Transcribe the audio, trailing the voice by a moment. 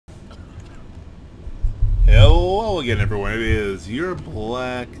again, everyone. It is your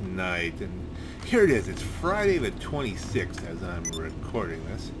Black Knight, and here it is. It's Friday the 26th as I'm recording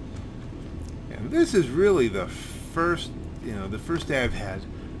this, and this is really the first, the first day I've had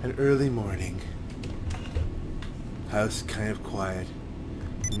an early morning. House kind of quiet.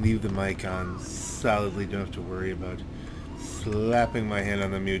 Leave the mic on solidly. Don't have to worry about slapping my hand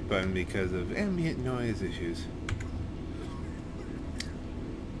on the mute button because of ambient noise issues.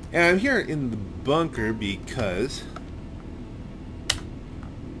 And I'm here in the bunker because,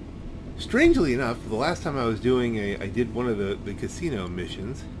 strangely enough, the last time I was doing I did one of the casino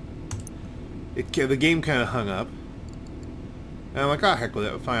missions. The game kind of hung up, and I'm like, oh heck with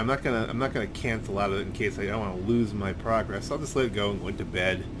it, fine. I'm not gonna cancel out of it in case I don't want to lose my progress. I'll just let it go and went to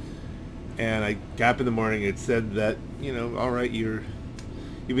bed. And I got up in the morning. It said that all right, you've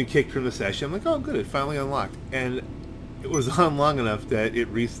been kicked from the session. I'm like, oh good, it finally unlocked, and it was on long enough that it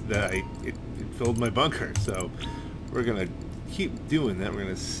filled my bunker. So we're gonna keep doing that. We're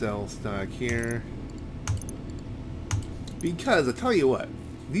gonna sell stock here because I tell you what,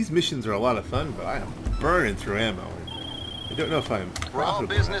 these missions are a lot of fun, but I am burning through ammo. I don't know if I'm profitable. We're all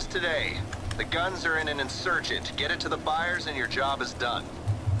business today. The guns are in an insurgent. Get it to the buyers and your job is done.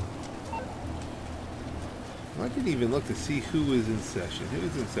 Well, I didn't even look to see who was in session. Who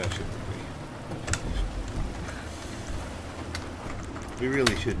was in session with me? We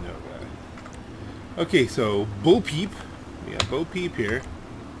really should know that. Okay, so Bo Peep. We got Bo Peep here.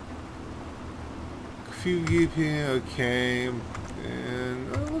 Okay.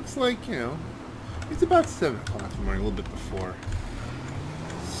 And it looks like, it's about 7 o'clock in the morning, a little bit before.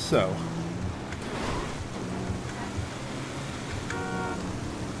 So.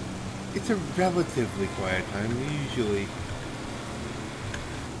 It's a relatively quiet time.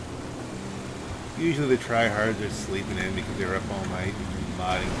 Usually the tryhards are sleeping in because they're up all night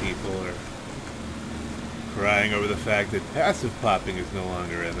modding people or crying over the fact that passive popping is no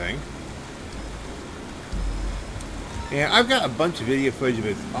longer a thing. And I've got a bunch of video footage, but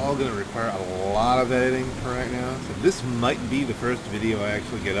it's all going to require a lot of editing for right now. So this might be the first video I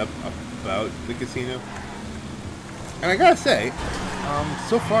actually get up about the casino. And I gotta say,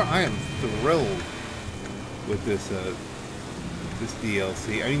 so far I am thrilled with this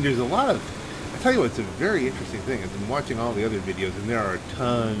DLC. I mean, there's a lot of... I tell you what, it's a very interesting thing. I've been watching all the other videos, and there are a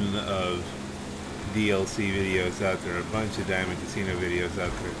ton of DLC videos out there, a bunch of Diamond Casino videos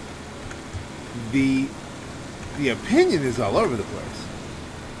out there. The opinion is all over the place.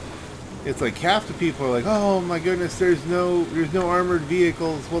 It's like half the people are like, "Oh my goodness, there's no armored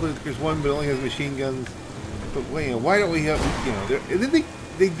vehicles." Well, there's one, but it only has machine guns. But wait, why don't we have, and then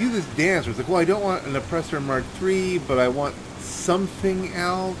they do this dance where it's like, well, I don't want an Oppressor Mark III, but I want something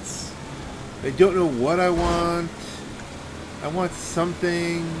else. I don't know what I want. I want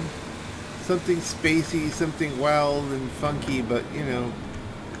something spacey, something wild and funky, but,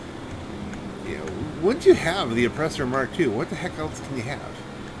 once you have the Oppressor Mark II, what the heck else can you have?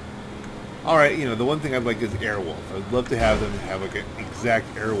 Alright, the one thing I'd like is Airwolf. I'd love to have them have like an exact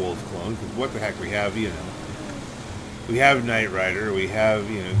Airwolf clone, because what the heck, we have, we have Knight Rider, we have,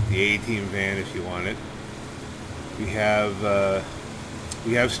 the A-Team van if you want it. We have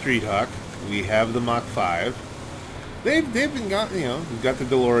Street Hawk, we have the Mach 5. They've been got, we've got the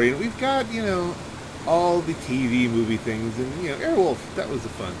DeLorean, we've got, all the TV movie things, and, Airwolf, that was a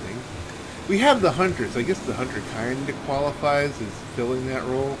fun thing. We have the Hunters. I guess the Hunter kind of qualifies as filling that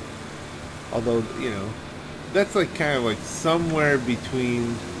role. Although, that's like kind of like somewhere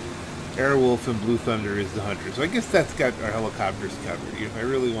between Airwolf and Blue Thunder is the Hunter. So I guess that's got our helicopters covered. If I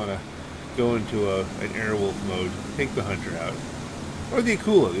really want to go into an Airwolf mode, take the Hunter out. Or the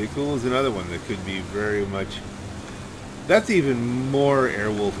Akula. The Akula is another one that could be very much... That's even more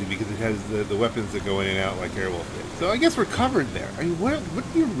Airwolfy because it has the weapons that go in and out like Airwolf did. So I guess we're covered there. I mean, what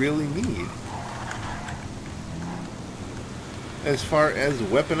do you really need? As far as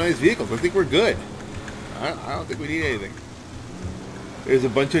weaponized vehicles, I think we're good. I don't think we need anything. There's a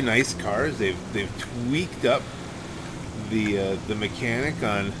bunch of nice cars. They've tweaked up the mechanic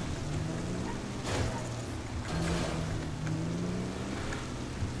on.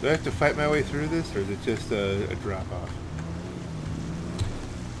 Do I have to fight my way through this, or is it just a drop off?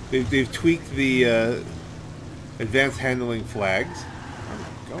 They've tweaked the advanced handling flags. Where am I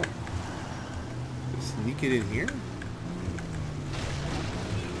going? Sneak it in here.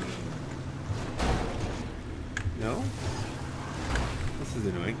 No? This is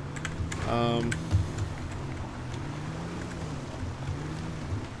annoying.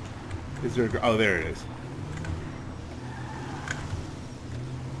 Is there oh, there it is.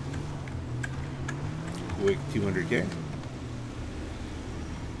 Quick 200K.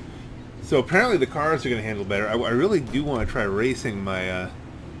 So apparently the cars are going to handle better. I really do want to try racing my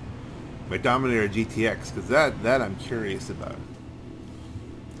my Dominator GTX, because that I'm curious about.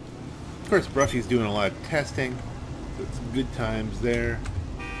 Of course, Bruffy's doing a lot of testing, so it's good times there.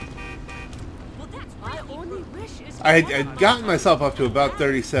 I had gotten myself up to about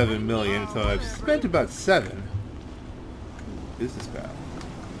 37 million, so I've spent about 7. Business battle.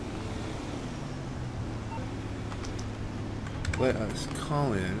 Let us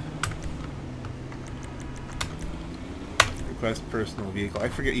call in. Request personal vehicle. I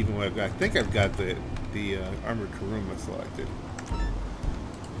forget even what I've got. I think I've got the armored Kuruma selected.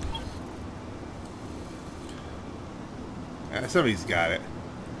 Somebody's got it.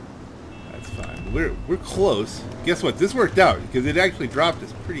 That's fine. We're close. Guess what? This worked out because it actually dropped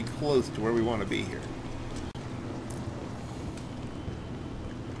us pretty close to where we want to be here.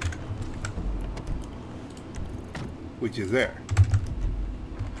 Which is there.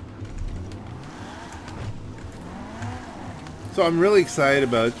 So I'm really excited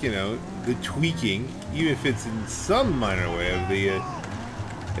about, you know, the tweaking, even if it's in some minor way, of the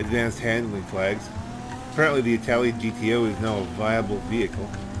advanced handling flags. Apparently the Italian GTO is now a viable vehicle.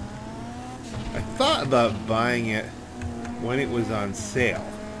 I thought about buying it when it was on sale.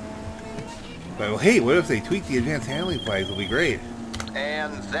 But, well, hey, what if they tweak the advanced handling flags? It'll be great.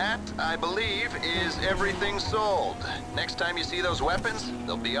 And that, I believe, is everything sold. Next time you see those weapons,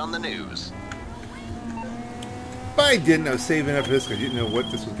 they'll be on the news. But I didn't. I was saving up for this because I didn't know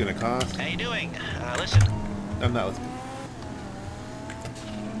what this was going to cost. How you doing? Listen. I'm not listening.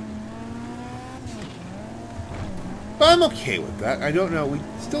 But I'm okay with that. I don't know. We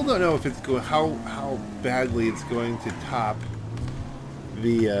still don't know if it's going how badly it's going to top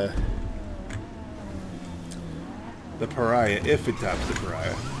the Pariah, if it tops the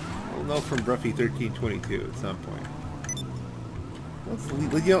Pariah. We'll know from Bruffy 1322 at some point.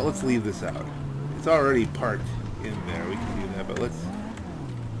 Let's leave this out. It's already parked in there. We can do that, but let's.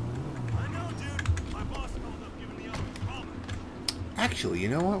 Actually, you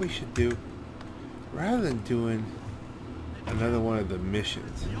know what we should do? Rather than doing another one of the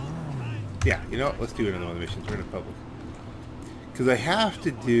missions. Yeah, you know what? Let's do another one of the missions. We're in a public. Because I have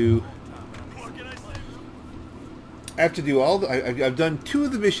to do all the... I've done 2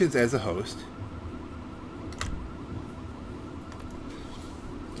 of the missions as a host.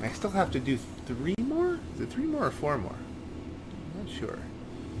 I still have to do 3 more? Is it 3 more or 4 more? I'm not sure.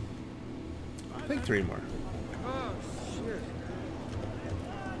 I think 3 more. Oh, shit.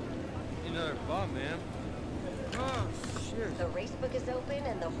 Another bomb, man. Oh, shit. The race book is open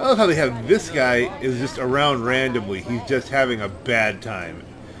and the I love how they have this guy is just around randomly. He's just having a bad time.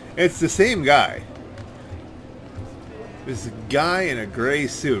 It's the same guy. This guy in a gray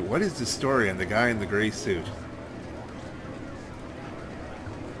suit. What is the story on the guy in the gray suit?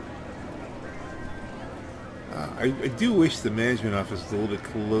 I do wish the management office was a little bit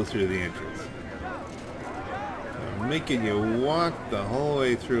closer to the entrance. Making you walk the whole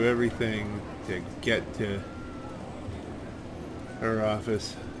way through everything to get to her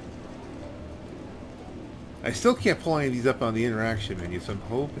office. I still can't pull any of these up on the interaction menu, so I'm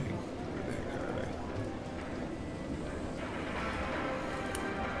hoping. Where the heck are they?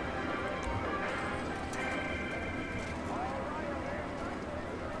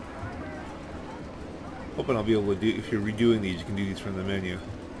 Hoping I'll be able to do, if you're redoing these, you can do these from the menu.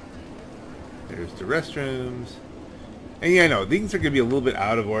 There's the restrooms. And yeah, I know, things are going to be a little bit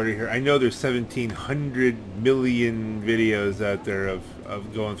out of order here. I know there's 1,700 million videos out there of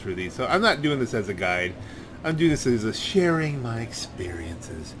going through these. So I'm not doing this as a guide. I'm doing this as a sharing my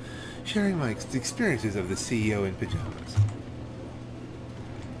experiences. Sharing my experiences of the CEO in pajamas.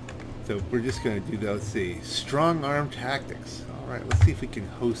 So we're just going to do that. Let's see. Strong arm tactics. Alright, let's see if we can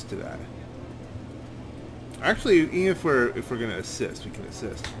host to that. Actually, even if we're going to assist, we can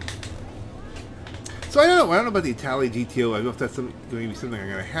assist. So I don't know about the Italian GTO. I don't know if that's going to be something I'm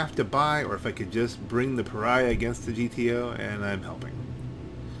going to have to buy, or if I could just bring the Pariah against the GTO, and I'm helping.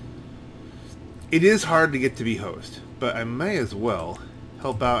 It is hard to get to be host, but I may as well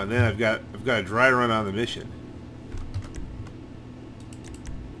help out, and then I've got a dry run on the mission.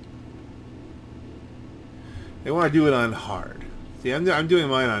 They want to do it on hard. See, I'm doing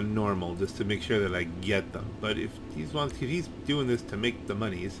mine on normal just to make sure that I get them. But if he's doing this to make the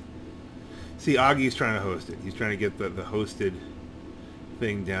monies. See, Augie's trying to host it. He's trying to get the hosted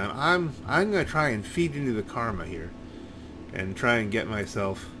thing down. I'm going to try and feed into the karma here. And try and get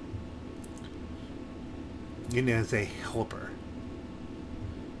myself in as a helper.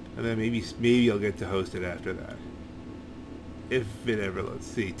 And then maybe I'll get to host it after that. If it ever, let's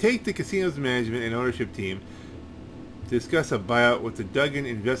see. Take the casino's management and ownership team Discuss a buyout with the Duggan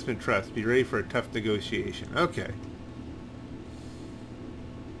Investment Trust. Be ready for a tough negotiation. Okay.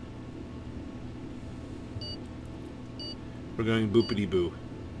 We're going boopity-boo.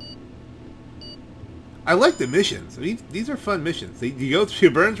 I like the missions. I mean, these are fun missions. You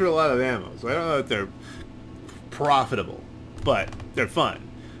burn through a lot of ammo, so I don't know if they're profitable, but they're fun.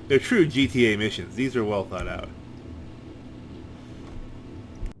 They're true GTA missions. These are well thought out.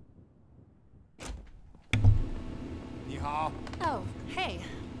 Oh, hey.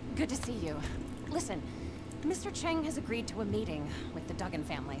 Good to see you. Listen, Mr. Cheng has agreed to a meeting with the Duggan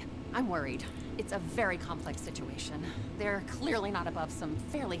family. I'm worried. It's a very complex situation. They're clearly not above some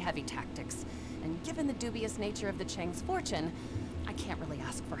fairly heavy tactics. And given the dubious nature of the Cheng's fortune, I can't really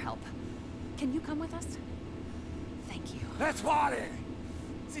ask for help. Can you come with us? Thank you. That's what it.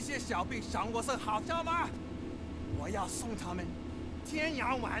 这些小兵赏我是好招吗？我要送他们天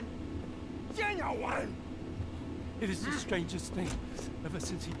涯玩，天涯玩。 It is the strangest thing. Ever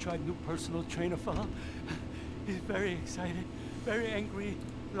since he tried new personal trainer fella, he's very excited, very angry,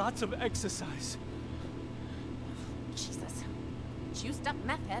 lots of exercise. Jesus. Juiced up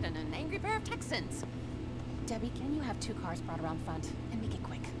meth head and an angry pair of Texans. Debbie, can you have 2 cars brought around front and make it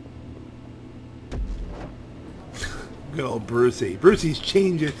quick? Good old Brucey. Brucey's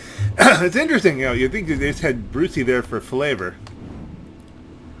changing. It's interesting, you know, you think that they just had Brucey there for flavor.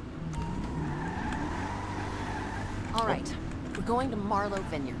 All right, we're going to Marlowe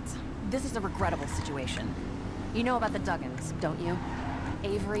Vineyards. This is a regrettable situation. You know about the Duggans, don't you?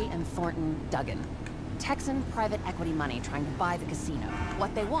 Avery and Thornton Duggan. Texan private equity money trying to buy the casino.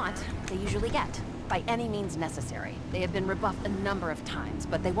 What they want, they usually get, by any means necessary. They have been rebuffed a number of times,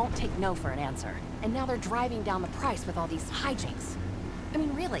 but they won't take no for an answer. And now they're driving down the price with all these hijinks. I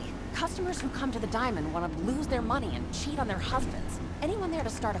mean, really, customers who come to the Diamond want to lose their money and cheat on their husbands. Anyone there to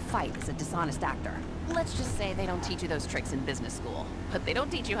start a fight is a dishonest actor. Let's just say they don't teach you those tricks in business school. But they don't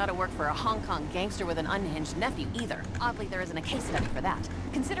teach you how to work for a Hong Kong gangster with an unhinged nephew either. Oddly, there isn't a case study for that.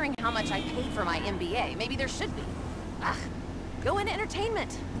 Considering how much I paid for my MBA, maybe there should be. Ugh. Go into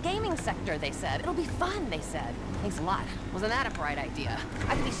entertainment. Gaming sector, they said. It'll be fun, they said. Thanks a lot. Wasn't that a bright idea?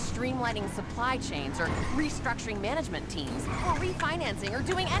 I could be streamlining supply chains, or restructuring management teams, or refinancing, or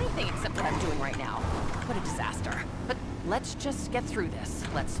doing anything except what I'm doing right now. What a disaster. But let's just get through this.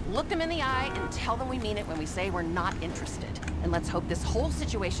 Let's look them in the eye and tell them we mean it when we say we're not interested. And let's hope this whole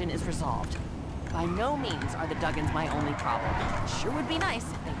situation is resolved. By no means are the Duggans my only problem. It sure would be nice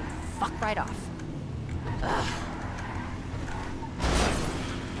if they would fuck right off. Ugh.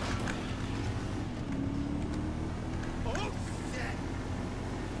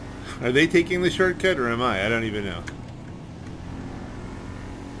 Are they taking the shortcut, or am I? I don't even know.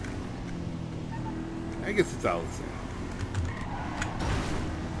 I guess it's all the same.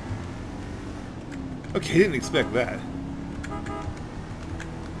 Okay, didn't expect that. I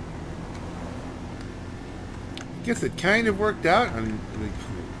guess it kind of worked out. I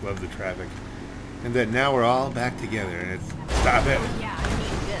love the traffic. And that now we're all back together, and it's... Stop it! Yeah, I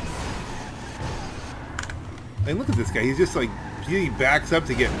need this. And look at this guy. He's just like... He backs up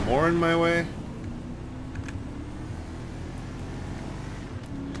to get more in my way.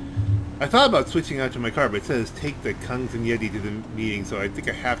 I thought about switching out to my car, but it says take the Kungs and Yeti to the meeting, so I think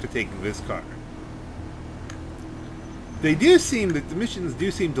I have to take this car. They do seem that the missions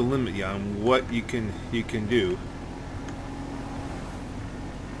do seem to limit you on what you can do.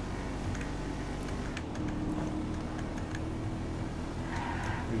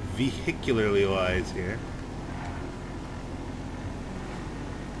 Vehicularly lies here.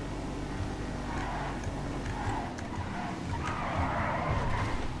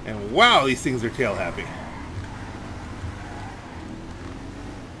 And wow, these things are tail happy.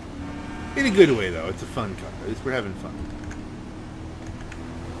 In a good way, though. It's a fun car. At least we're having fun.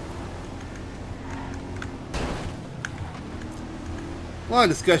 A lot of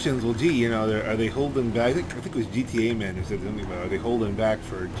discussions. Well, gee, you know, are they holding back? I think it was GTA Man who said something about, are they holding back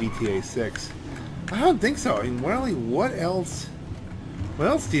for GTA 6? I don't think so. I mean, really, what else? What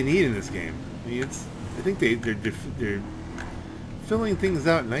else do you need in this game? I mean, it's. I think they're filling things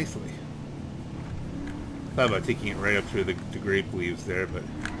out nicely. Thought about taking it right up through the grape leaves there, but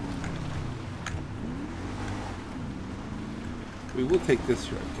we will take this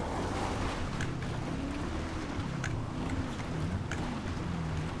shortcut.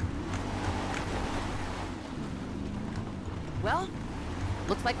 Well,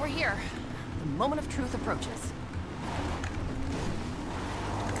 looks like we're here. The moment of truth approaches.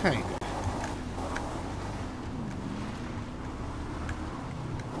 Kind of.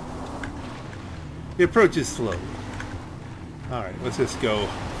 The approach is slowly. Alright, let's just go.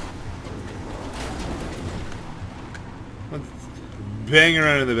 bang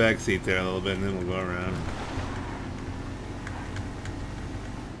around in the back seat there a little bit, and then we'll go around.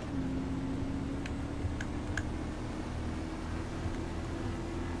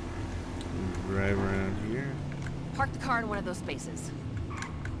 Drive around here. Park the car in one of those spaces.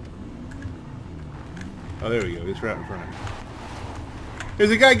 Oh, there we go. It's right in front of me.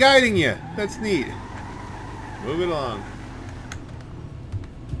 There's a guy guiding you. That's neat. Move it along.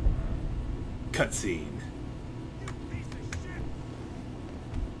 Cutscene.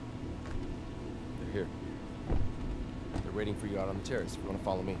 They're here. They're waiting for you out on the terrace. If you want to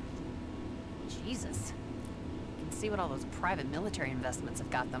follow me. Jesus. You can see what all those private military investments have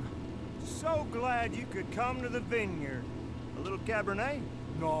got them. So glad you could come to the vineyard. A little Cabernet?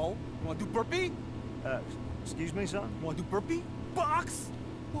 No. You want to do burpee? Excuse me, son? Want to do burpee? Box?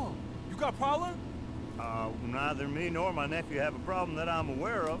 Whoa. You got a problem? Neither me nor my nephew have a problem that I'm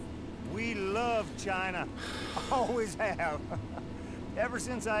aware of. We love China. Always have. Ever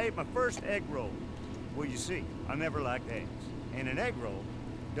since I ate my first egg roll. Well, you see, I never liked eggs. And an egg roll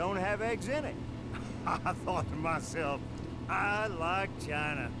don't have eggs in it. I thought to myself, I like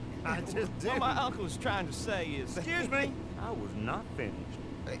China. I just do. What my uncle's trying to say is... Excuse me. I was not finished.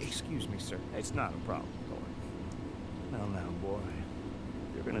 Excuse me, sir. It's not a problem, Gordon. Now, boy.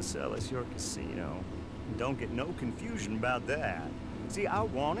 You're gonna sell us your casino. Don't get no confusion about that. See, I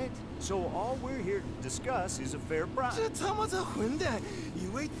want it, so all we're here to discuss is a fair price. 这他妈这混蛋，以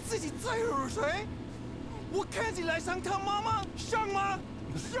为自己再入水？我看起来像他妈妈，像吗？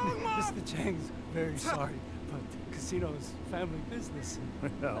像吗？ Mr. Chang's very sorry, but the casino's family business.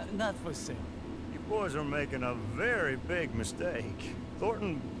 Well. Not for sale. You boys are making a very big mistake.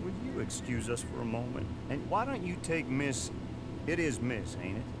 Thornton, would you excuse us for a moment? And why don't you take Miss... It is Miss,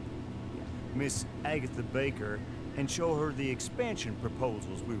 ain't it? Miss Agatha Baker, and show her the expansion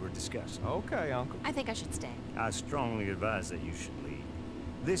proposals we were discussing. Okay, Uncle. I think I should stay. I strongly advise that you should leave.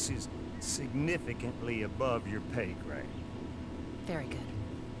 This is significantly above your pay grade. Very good.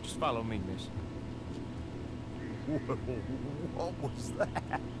 Just follow me, miss. What was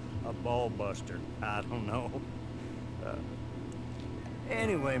that? A ball buster. I don't know.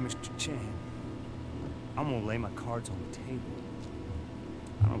 Anyway, Mr. Chang, I'm gonna lay my cards on the table.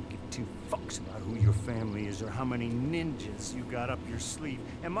 I don't give two fucks about who your family is or how many ninjas you got up your sleeve.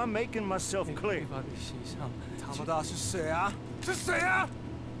 Am I making myself clear? Everybody sees how 他们的是谁啊？是谁啊？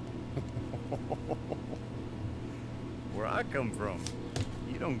 Where I come from,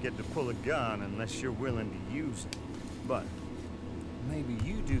 you don't get to pull a gun unless you're willing to use it. But maybe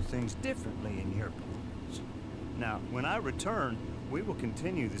you do things differently in your parts. Now, when I return, we will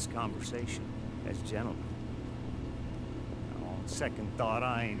continue this conversation as gentlemen. On second thought,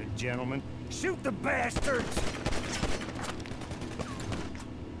 I ain't a gentleman. Shoot the bastards!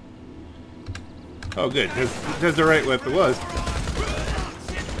 Oh, good. That's the right whip. It was.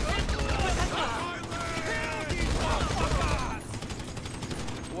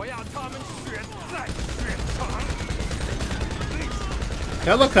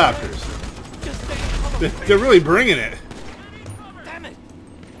 Helicopters. They're really bringing it. Damn it!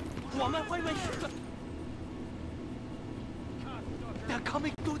 我们会被死的。They're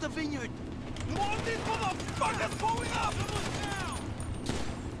coming through the vineyard. More of these motherfuckers pulling up!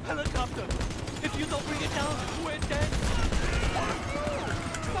 Helicopter. If you don't bring it down, we're dead.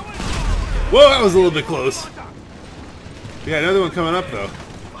 Whoa, that was a little bit close. Yeah, another one coming up though.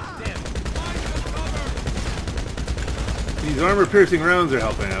 These armor-piercing rounds are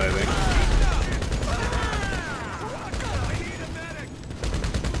helping out, I think.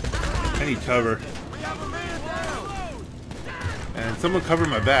 I need cover. And someone cover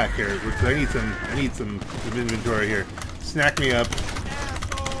my back here, which I need some inventory here. Snack me up.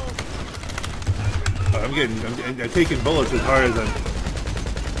 Oh, I'm taking bullets as hard as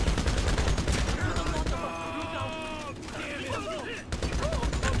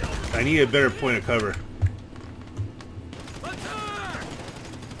I need a better point of cover.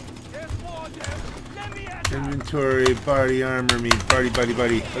 Inventory, body armor,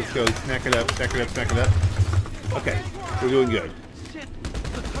 buddy. Let's go. Snack it up. Okay, we're doing good.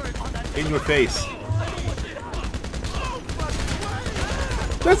 In your face.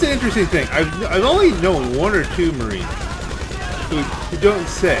 That's an interesting thing. I've only known one or two Marines who don't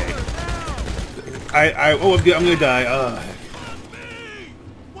say, I'm gonna die.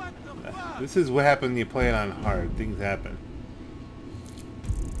 This is what happens when you play it on hard. Things happen.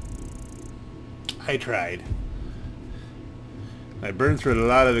 I tried. I burned through a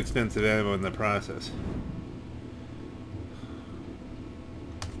lot of expensive ammo in the process.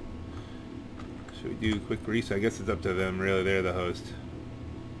 Should we do quick reset? I guess it's up to them, really. They're the host.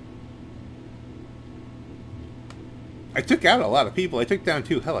 I took out a lot of people. I took down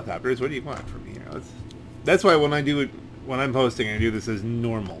 2 helicopters. What do you want from me? That's why when I do it, when I'm posting, I do this as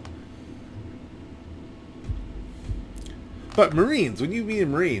normal. But Marines, when you meet a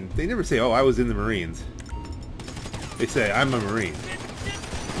Marine, they never say, "Oh, I was in the Marines." They say, "I'm a Marine."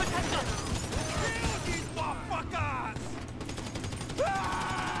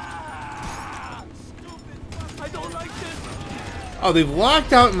 I don't like this. Oh, they've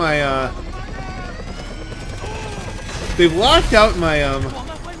locked out my, They've locked out my,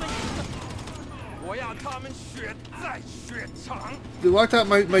 They locked out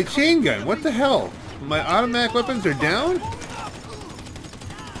my chain gun. What the hell? My automatic weapons are down?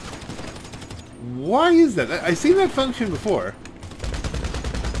 Why is that? I've seen that function before.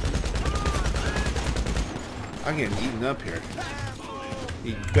 I'm getting eaten up here.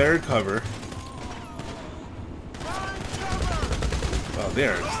 Need better cover. Oh,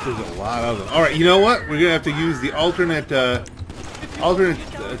 there's a lot of them. Alright, you know what? We're gonna have to use the alternate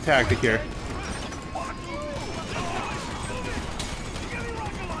tactic here.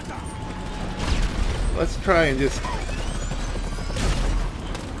 Let's try and just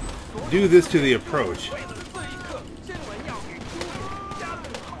do this to the approach.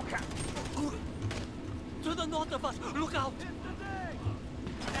 To the north of us, look out!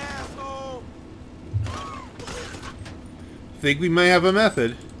 Think we may have a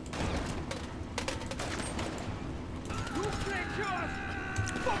method.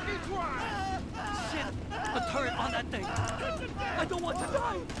 Shit! A turret on that thing! I don't want to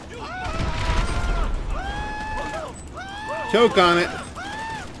die! Choke on it.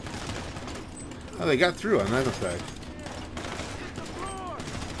 Oh, they got through on that side.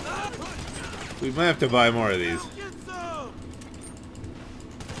 We might have to buy more of these.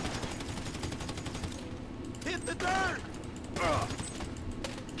 Hit the dirt!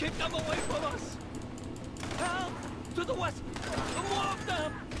 Keep them away from us! Help! To the west! More of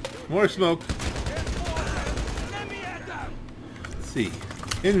them! More smoke. Let me at them! Let's see.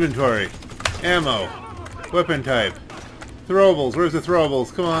 Inventory. Ammo. Weapon type. Throwables. Where's the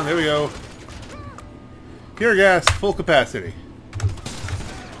throwables? Come on, there we go. Tear gas, full capacity.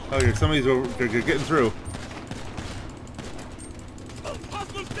 Oh, here, somebody's over. They're getting through.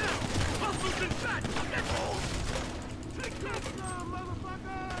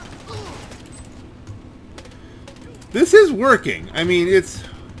 This is working. I mean, it's...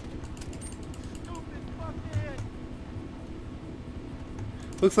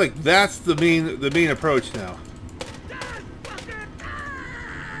 Looks like that's the main approach now.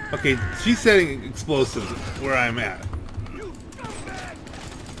 Okay, she's setting explosives where I'm at.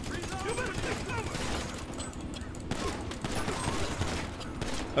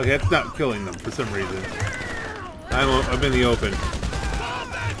 Okay, that's not killing them for some reason. I'm in the open.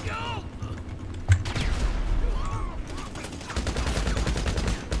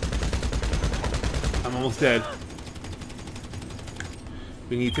 I'm almost dead.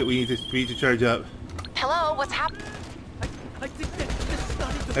 We need to charge up. Hello, what's happening? I think that this is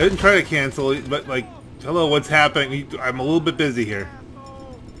starting to... I didn't try to cancel it, but like, hello, what's happening? I'm a little bit busy here.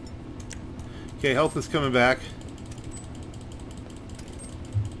 Okay, health is coming back.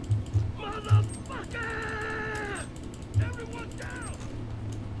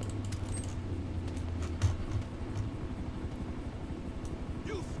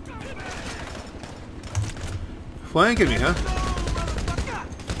 Flanking me, huh?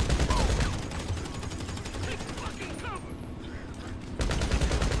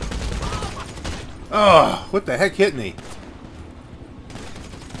 Oh, what the heck hit me?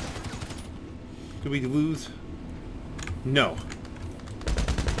 Did we lose? No.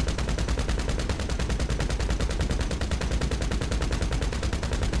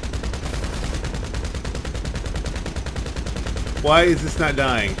 Why is this not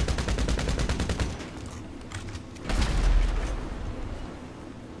dying?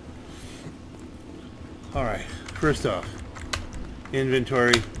 Alright, first off,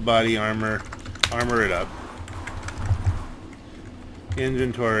 inventory, body armor, armor it up.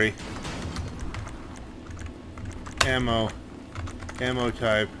 Inventory, ammo, ammo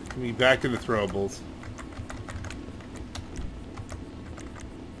type, give me back to the throwables.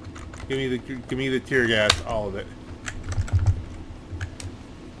 Give me the tear gas, all of it.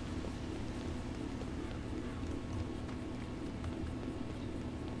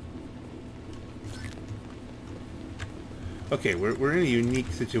 Okay, we're in a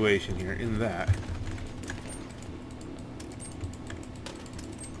unique situation here in that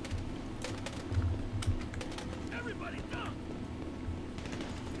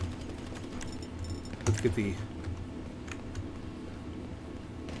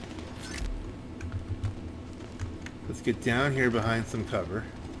let's Let's get down here behind some cover.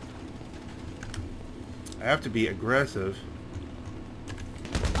 I have to be aggressive.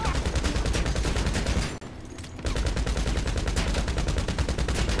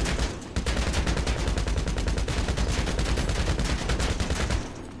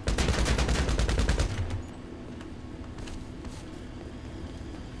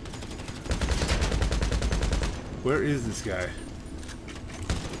 Where is this guy?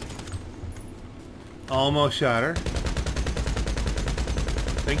 Almost shot her.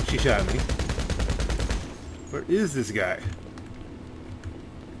 Think she shot me. Where is this guy?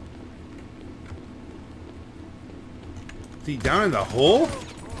 Is he down in the hole?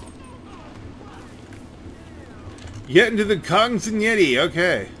 Get into the Yeti.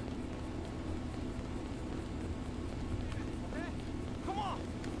 Okay. Come on.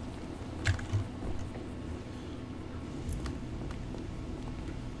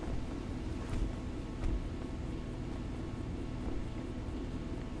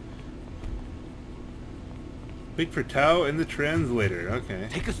 Wait for Tao and the translator. Okay.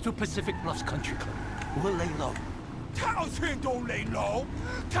 Take us to Pacific Bluffs Country Club. We'll lay low. Tao don't lay low.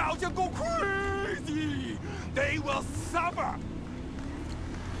 Tao just go crazy. They will suffer.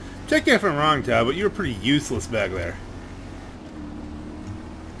 Check me if I'm wrong, Tao, but you were pretty useless back there.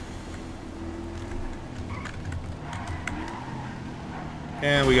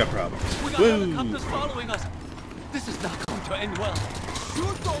 And we got problems. We got Woo! helicopters following us. This is not going to end well.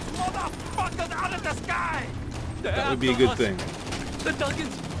 Shoot those motherfuckers out of the sky. They're That would be a after good us. thing. The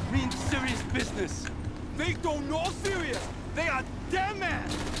Duggins mean serious business. They don't know serious. They are dead men.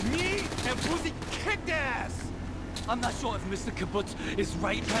 Me and Pussy kicked ass. I'm not sure if Mr. Kibbutz is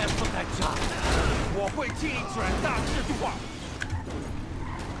right man for that job. 我会替你转达这句话。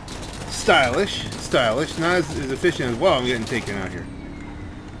 Stylish. Stylish. Not as efficient as... Well, I'm getting taken out here.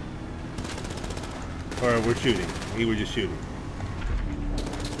 Or we're shooting. We were just shooting.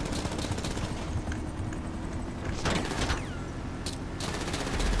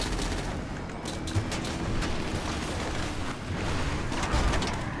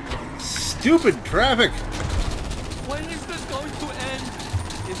 Stupid traffic! When is this going to end?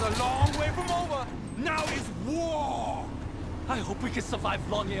 It's a long way from over. Now it's war. I hope we can survive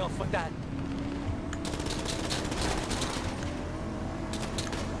long enough for that.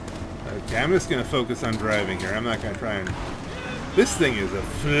 Okay, I'm just gonna focus on driving here. I'm not gonna try and... This thing is a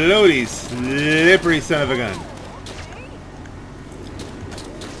floaty, slippery son of a gun.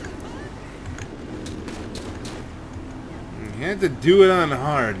 You had to do it on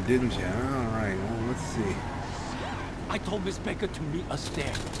hard, didn't you? Alright, well, let's see. I told Miss Baker to meet us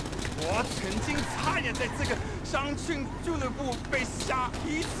there. 我曾经差点在这个商圈俱乐部被杀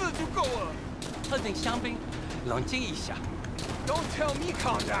一次就够了。喝点香槟，冷静一下。 Don't tell me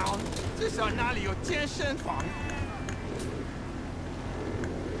calm down. 至少那里有健身房。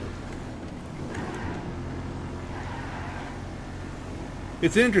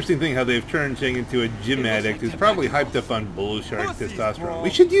 It's an interesting thing how they've turned Cheng into a gym addict who's probably hyped up on bull shark testosterone.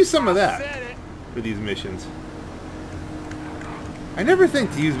 We should use some of that for these missions. I never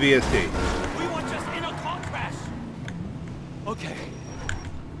think to use VST. We were just in a car crash. Okay.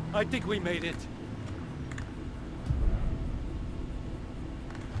 I think we made it.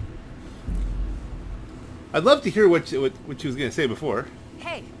 I'd love to hear what she was going to say before.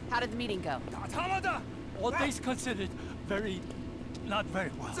 Hey, how did the meeting go? 打他妈的！ All things considered, not very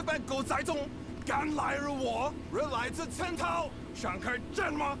well. 这班狗仔中敢来而我，人来自陈涛，想开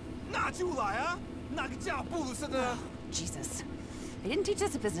战吗？那就来啊！那个叫布鲁斯的。 Jesus. They didn't teach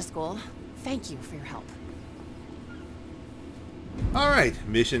us at business school. Thank you for your help. Alright,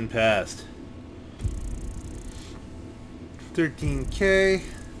 mission passed. 13K.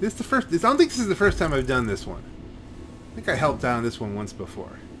 This is the first... I don't think this is the first time I've done this one. I think I helped out on this one once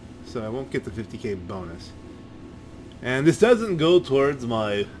before. So I won't get the 50K bonus. And this doesn't go towards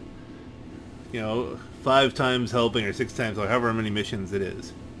my, 5 times helping or 6 times, or however many missions it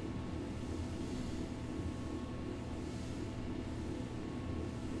is.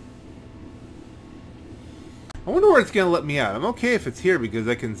 I wonder where it's going to let me out. I'm okay if it's here because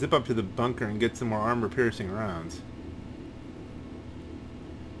I can zip up to the bunker and get some more armor-piercing rounds.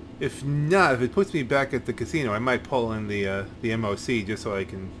 If not, if it puts me back at the casino, I might pull in the MOC just so I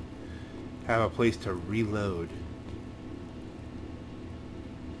can have a place to reload.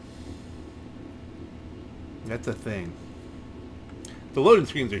 That's a thing. The loading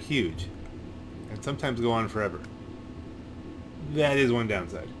screens are huge and sometimes go on forever. That is one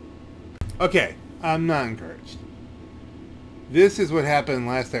downside. Okay, I'm not encouraged. This is what happened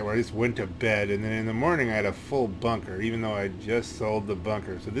last night where I just went to bed and then in the morning I had a full bunker even though I just sold the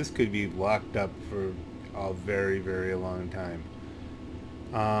bunker. So this could be locked up for a very, very long time.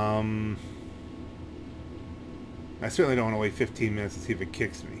 I certainly don't want to wait 15 minutes to see if it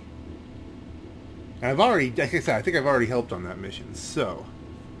kicks me. And I've already, like I said, I think I've already helped on that mission. So,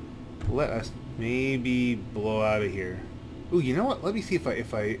 let us maybe blow out of here. Ooh, you know what? Let me see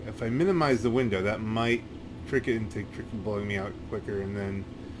if I minimize the window. That might trick it into blowing me out quicker, and then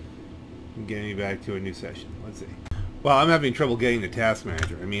getting me back to a new session. Let's see. Well, I'm having trouble getting the task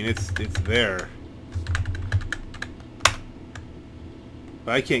manager. I mean, it's there,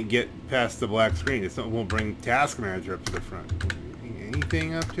 but I can't get past the black screen. It won't bring task manager up to the front.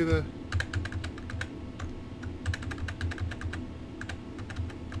 Anything up to the...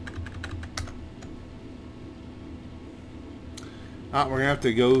 Ah, we're gonna have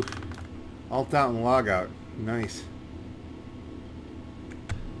to go alt out and log out. Nice.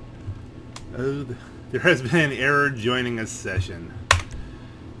 Oh, there has been an error joining a session.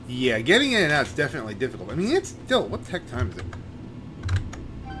 Yeah, getting in and out is definitely difficult. I mean, it's still, what the heck time is it?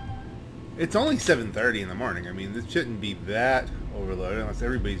 It's only 7:30 in the morning. I mean, this shouldn't be that overloaded unless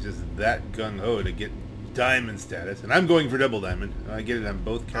everybody's just that gung-ho to get diamond status. And I'm going for double diamond. I get it on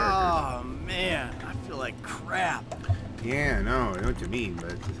both characters. Oh, man. I feel like crap. Yeah, no, I know what you mean,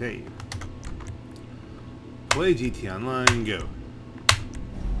 but it's just, hey. Play GT Online, go.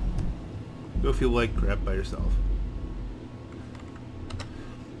 Go feel like crap by yourself.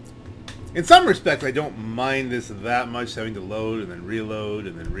 In some respects, I don't mind this that much, having to load and then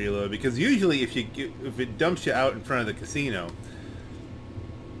reload, because usually if it dumps you out in front of the casino,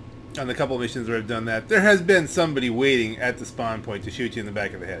 on the couple of missions where I've done that, there has been somebody waiting at the spawn point to shoot you in the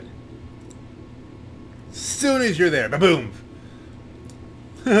back of the head. Soon as you're there, ba-boom!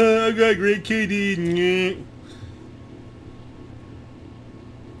 I've got great KD.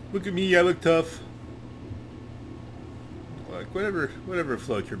 Look at me, I look tough. Look, whatever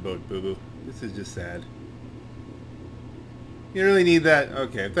floats your boat, boo-boo. This is just sad. You really need that?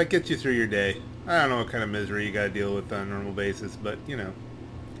 Okay, if that gets you through your day. I don't know what kind of misery you gotta deal with on a normal basis, but, you know.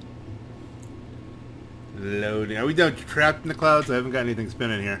 Loading. Are we done trapped in the clouds? I haven't got anything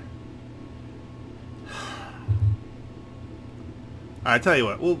spinning here. I tell you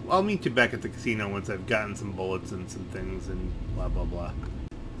what, I'll meet you back at the casino once I've gotten some bullets and some things and blah blah blah.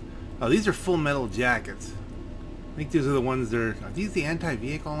 Oh, these are full metal jackets. I think these are the ones are these the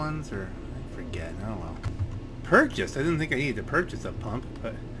anti-vehicle ones, or I forget, I don't know. Purchased? I didn't think I needed to purchase a pump,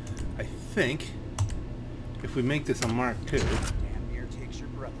 but I think if we make this a Mark II. Damn near takes your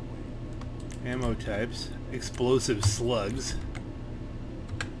breath away. Ammo types, explosive slugs.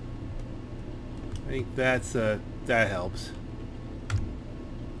 I think that's that helps.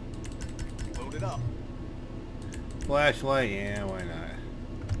 Load it up. Flashlight, yeah, why not?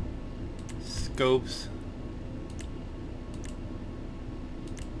 Scopes.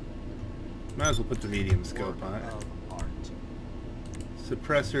 Might as well put the medium scope on it.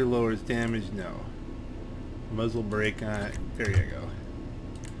 Suppressor lowers damage, no. Muzzle brake on it, there you go.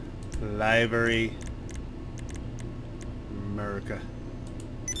 Livery. America.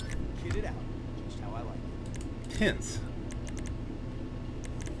 Get it out, just how I like it. Tints.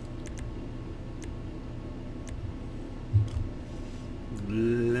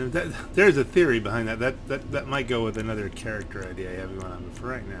 There's a theory behind that. That might go with another character idea I have going on, but for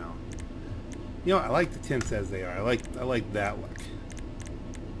right now, you know, I like the tints as they are. I like that look.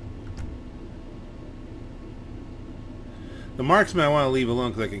 The marksman I want to leave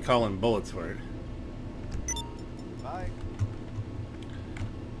alone because I can call in bullets for it. Bye.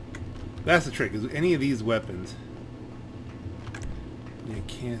 That's the trick. Is any of these weapons? You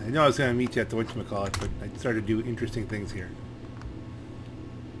can't. I know I was going to meet you at the whatchamacallit, but I started to do interesting things here.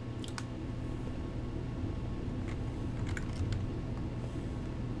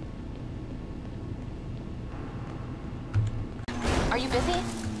 Are you busy?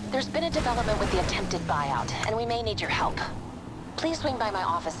 There's been a development with the attempted buyout, and we may need your help. Please swing by my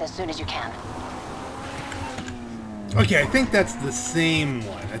office as soon as you can. Okay, I think that's the same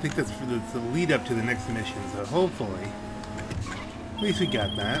one. I think that's for the lead up to the next mission, so hopefully... At least we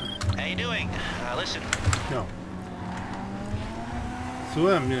got that. How you doing? Listen. No. So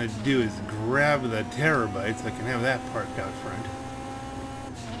what I'm going to do is grab the terabyte so I can have that parked out front.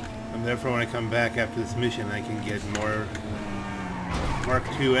 And therefore when I come back after this mission I can get more Mark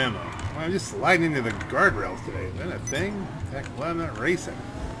II ammo. Well, I'm just sliding into the guardrails today. Is that a thing? Heck, well, I'm not racing.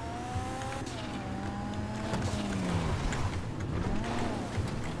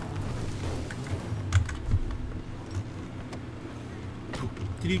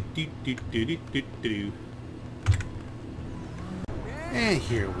 And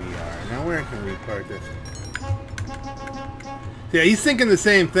here we are. Now where can we park this? Yeah, he's thinking the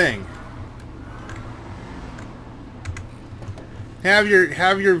same thing. Have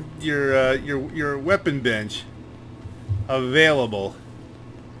your weapon bench available.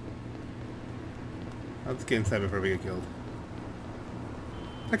 Let's get inside before we get killed.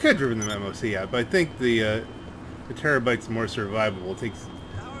 I could have driven the MOC out, but I think the Terabyte's more survivable. It takes,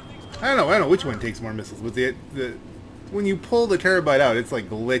 I don't know which one takes more missiles, but when you pull the Terabyte out, it's like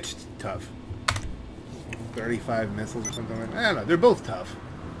glitched tough. 35 missiles or something like that. I don't know. They're both tough.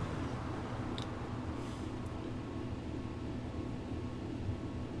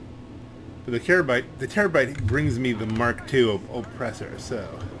 But the Terabyte brings me the Mark II oppressor, so.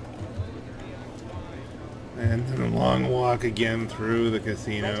 And then a long walk again through the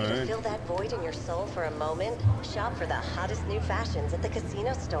casino. Ready to fill that void in your soul for a moment? Shop for the hottest new fashions at the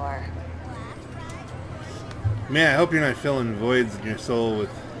casino store. Man, I hope you're not filling voids in your soul with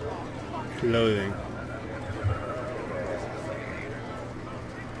clothing.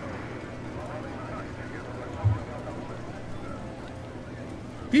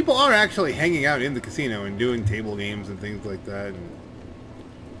 People are actually hanging out in the casino and doing table games and things like that. And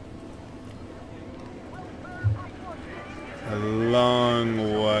a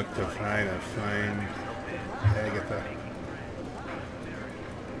long walk to try to find Agatha.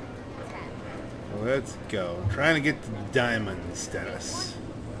 Let's go. I'm trying to get the diamond status.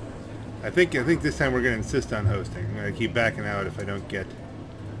 I think this time we're going to insist on hosting. I'm going to keep backing out if I don't get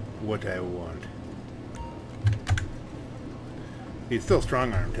what I want. It's still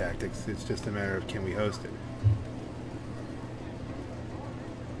strong arm tactics. It's just a matter of can we host it.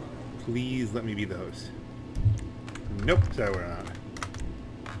 Please let me be the host. Nope, sorry, we're not.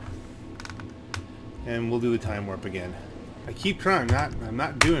 And we'll do the time warp again. I keep trying. I'm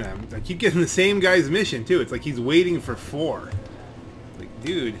not doing it. I keep getting the same guy's mission too. It's like he's waiting for 4. Like,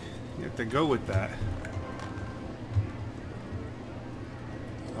 dude, you have to go with that.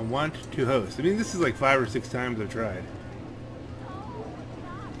 I want to host. I mean, this is like 5 or 6 times I've tried.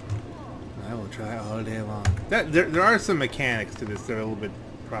 I will try all day long. There are some mechanics to this that are a little bit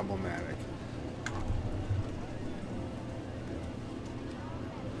problematic.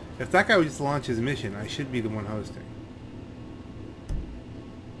 If that guy would just launch his mission, I should be the one hosting.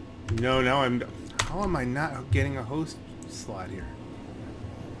 No, how am I not getting a host slot here?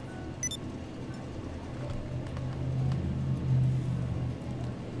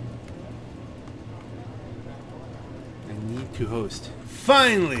 I need to host.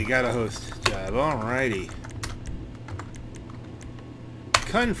 Finally got a host job. Alrighty.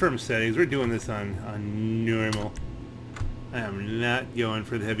 Confirm settings. We're doing this on normal. I am not going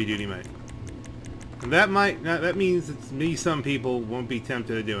for the heavy duty mic. And that means it's me. Some people won't be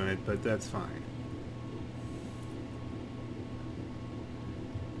tempted to doing it, but that's fine.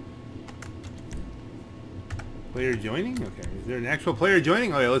 Player joining? Okay. Is there an actual player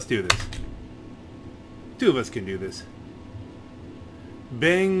joining? Oh yeah, let's do this. 2 of us can do this.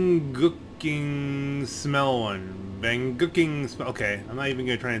 Bangooking smell one. Bangooking smell. Okay, I'm not even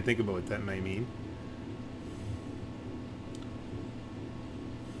going to try and think about what that might mean.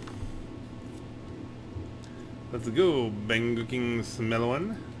 Let's go, Bangooking smell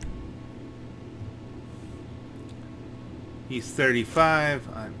one. He's 35.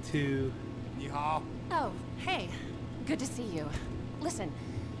 I'm 2. 你好。 Oh, hey. Good to see you. Listen,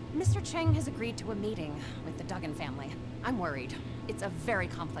 Mr. Cheng has agreed to a meeting with the Duggan family. I'm worried. It's a very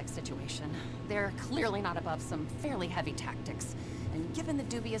complex situation. They're clearly not above some fairly heavy tactics. And given the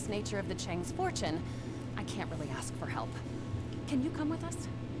dubious nature of the Cheng's fortune, I can't really ask for help. Can you come with us?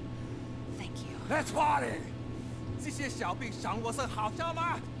 Thank you. Let's party！ 这些小兵赏我是好笑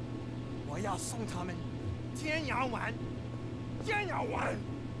吗？我要送他们天涯玩，天涯玩。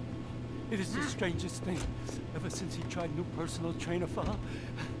 It is the strangest thing. Ever since he tried new personal trainer file,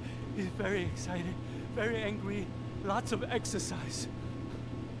 he's very excited, very angry, lots of exercise.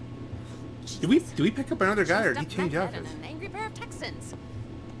 Do we pick up another guy or did he change and outfits? an angry pair of Texans.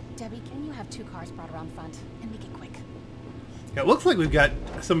 Debbie, can you have 2 cars brought around front and make it quick? Yeah, it looks like we've got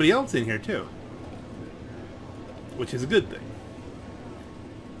somebody else in here too, which is a good thing.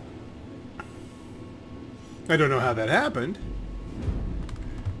 I don't know how that happened.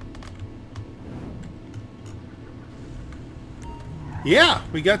 Yeah,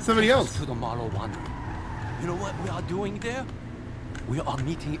 we got somebody else. To the Model 1. You know what we are doing there? We are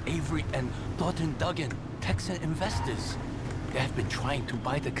meeting Avery and Thornton Duggan, Texan investors. They have been trying to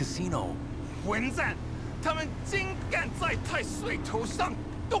buy the casino. 混战，他们竟敢在太岁头上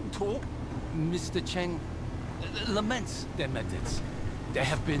动土！ Mr. Cheng laments their methods. They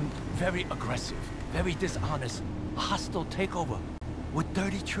have been very aggressive, very dishonest, a hostile takeover with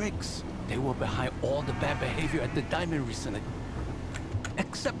dirty tricks. They were behind all the bad behavior at the Diamond recently.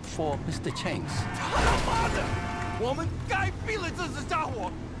 Except for Mr. Cheng's. 他妈的！我们该毙了这只家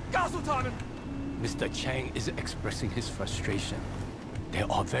伙！告诉他们， Mr. Chang is expressing his frustration. They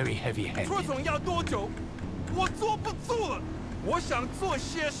are very 出 heavy-handed. 总要多久？我坐不住了，我想做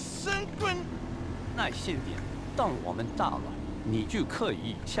些深蹲。耐心点，等我们到了，你就可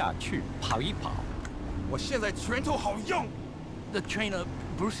以下去跑一跑。我现在拳头好用。 The trainer,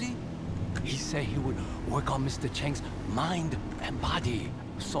 Brucey, he said he would work on Mr. Chang's mind and body.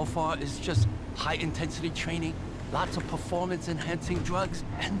 So far, it's just high-intensity training, lots of performance-enhancing drugs,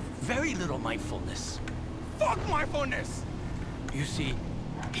 and very little mindfulness. Fuck mindfulness！ You see,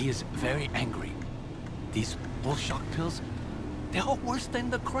 he is very angry. These bullshock pills, they are worse than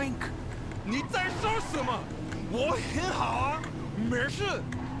the crank. 你在说什么？我很好啊，没事。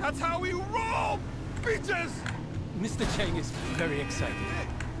That's how we roll, bitches！ Mr. Chang is very excited.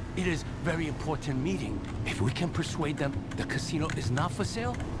 It is very important meeting. If we can persuade them the casino is not for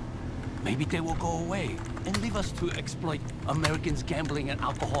sale, maybe they will go away and leave us to exploit Americans' gambling and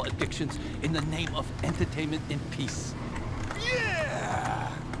alcohol addictions in the name of entertainment and peace. Yeah！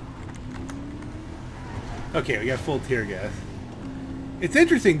 Okay, we got full tear gas. It's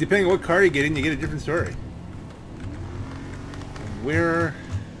interesting, depending on what car you get in, you get a different story. Where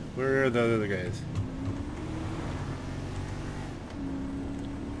are the other guys?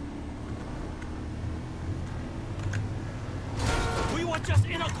 We were just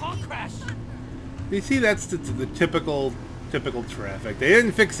in a car crash. You see, that's the typical traffic. They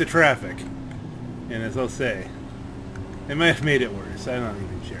didn't fix the traffic, and as I'll say, they might have made it worse. I'm not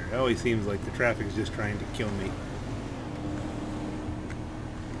even sure. It always seems like the traffic is just trying to kill me.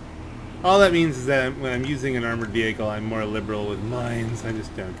 All that means is that when I'm using an armored vehicle, I'm more liberal with mines. I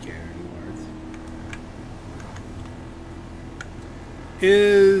just don't care anymore.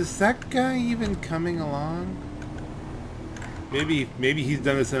 Is that guy even coming along? Maybe he's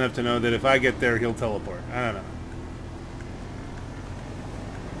done this enough to know that if I get there, he'll teleport. I don't know.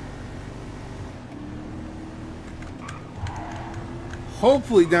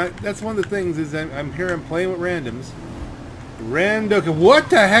 Hopefully not. That's one of the things is I'm here. I'm playing with randoms.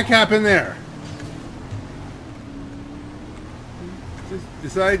 What the heck happened there? Just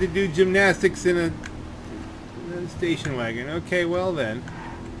decided to do gymnastics in a station wagon. Okay, well then.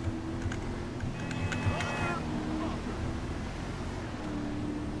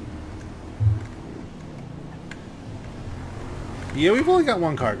 Yeah, we've only got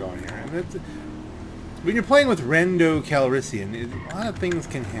one car going here. And that's, when you're playing with Rando Calrissian, a lot of things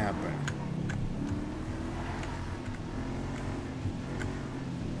can happen.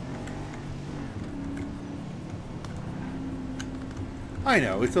 I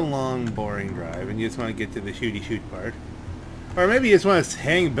know, it's a long, boring drive, and you just want to get to the shooty-shoot part. Or maybe you just want to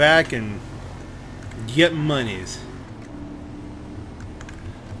hang back and get monies.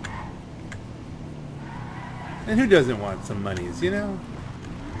 And who doesn't want some monies, you know?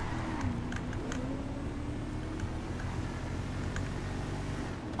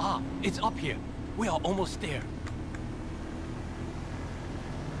 Ah, it's up here. We are almost there.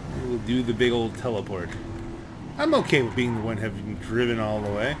 We'll do the big old teleport. I'm okay with being the one having driven all the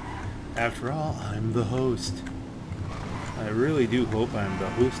way. After all, I'm the host. I really do hope I'm the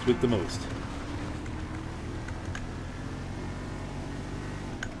host with the most.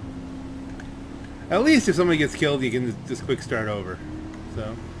 At least if somebody gets killed, you can just quick start over.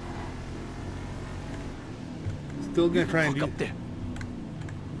 So, still gonna try and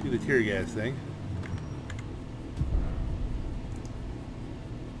do the tear gas thing.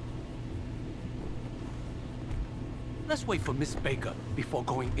 Let's wait for Miss Baker before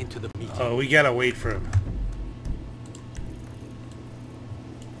going into the meeting. Oh, we gotta wait for him.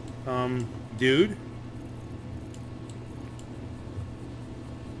 Dude?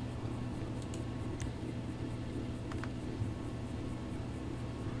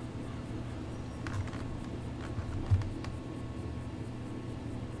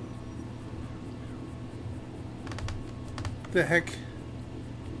 The heck?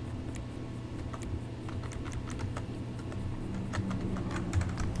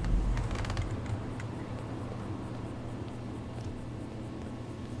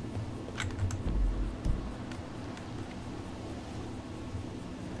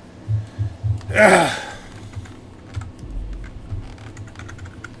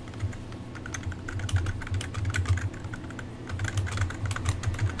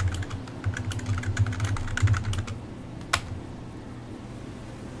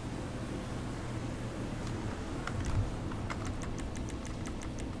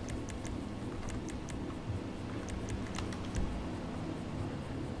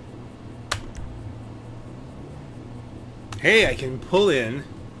 Hey, I can pull in.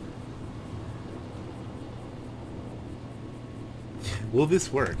 Will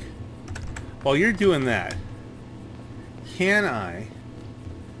this work? While you're doing that, can I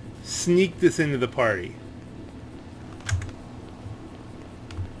sneak this into the party?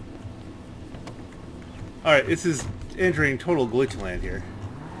 Alright, this is entering total glitch land here.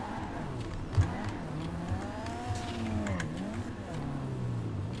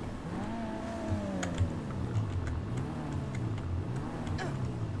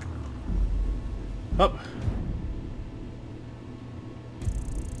 Up.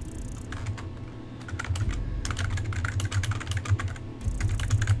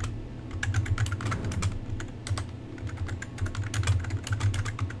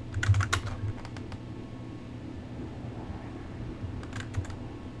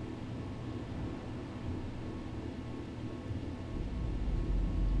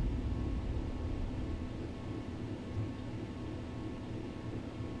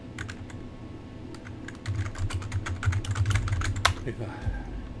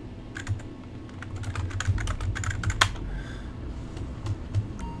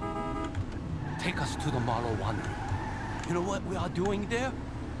 Take us to the Marlow Winery. You know what we are doing there?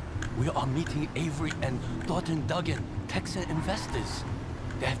 We are meeting Avery and Thornton Duggan, Texan investors.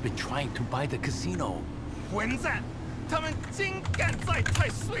 They have been trying to buy the casino. 混蛋！他们竟敢在太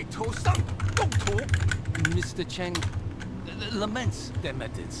岁头上动土！ Mr. Cheng laments their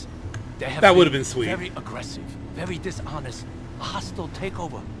methods. They have That would have been sweet. Very aggressive, very dishonest, a hostile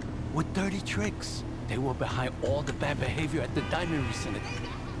takeover with dirty tricks. They were behind all the bad behavior at the diamond recently,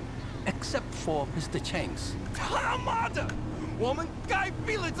 except for Mr. Cheng's. 他妈的！我们该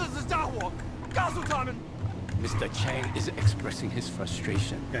毙了这只家伙！告诉他们， Mr. Cheng is expressing his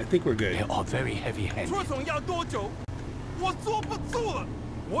frustration. Yeah, I think we're good. They are very heavy-handed. 捉总要多久？我坐不住了，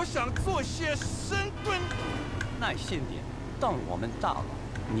我想做些深蹲。耐心点，等我们到了，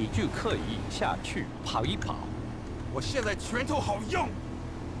你就可以下去跑一跑。我现在拳头好用。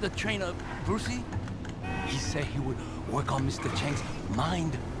 The trainer, Brucey, he said he would work on Mr. Cheng's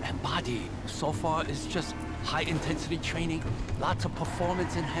mind and body. So far, it's just high-intensity training, lots of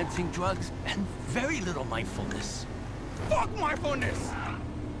performance-enhancing drugs, and very little mindfulness. Fuck mindfulness!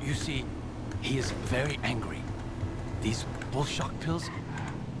 You see, he is very angry. These bullshock pills,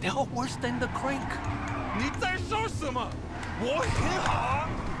 they are worse than the crank. 你在说什么？我很好，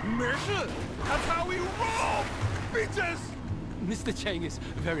没事。That's how we roll, bitches. Mr. Cheng is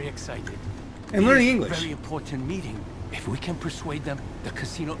very excited. And learning It is English. a very important meeting. If we can persuade them the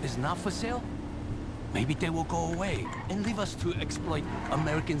casino is not for sale, maybe they will go away and leave us to exploit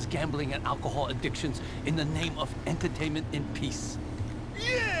Americans' gambling and alcohol addictions in the name of entertainment and peace.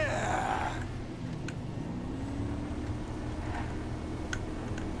 Yeah!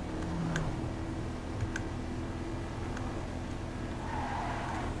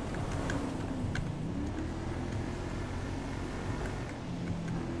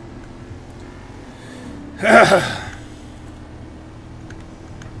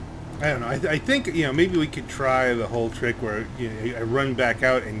 I don't know. I think, you know, maybe we could try the whole trick where, you know, I run back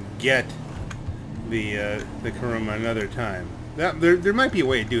out and get the Kuruma another time. There might be a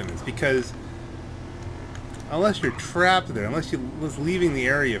way of doing this, because unless you're trapped there, unless leaving the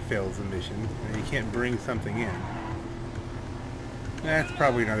area fails the mission, and you can't bring something in. That's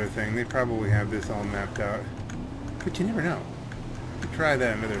probably another thing. They probably have this all mapped out. But you never know. You could try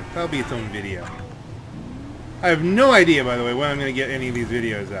that another. That'll be its own video. I have no idea, by the way, when I'm going to get any of these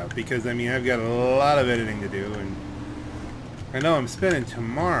videos out, because, I mean, I've got a lot of editing to do, and I know I'm spending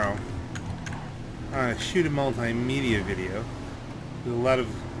tomorrow on a shoot a multimedia video with a lot of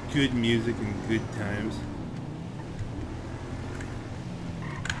good music and good times.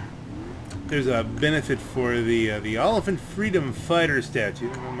 There's a benefit for the Oliphant Freedom Fighter statue.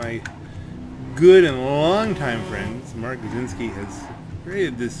 One of my good and longtime friends, Mark Kaczynski, has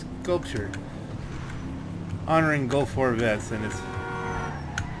created this sculpture honoring Gulf War vets, and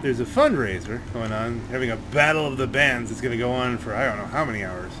there's a fundraiser going on, having a battle of the bands that's going to go on for I don't know how many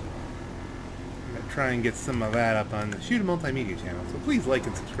hours. I'm going to try and get some of that up on the Shoot a Multimedia channel, so please like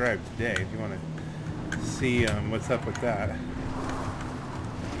and subscribe today if you want to see what's up with that.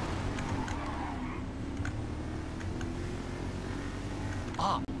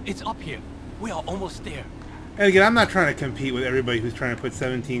 Ah, it's up here. We are almost there. And again, I'm not trying to compete with everybody who's trying to put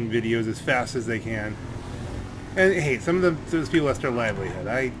 17 videos as fast as they can. And hey, some of them, those people, that's their livelihood.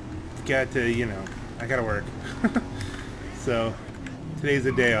 I got to, you know, I gotta work. So, today's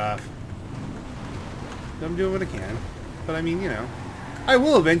a day off. So I'm doing what I can. But I mean, you know, I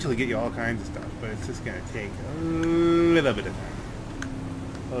will eventually get you all kinds of stuff, but it's just gonna take a little bit of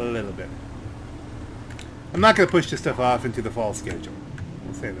time. A little bit. I'm not gonna push this stuff off into the fall schedule.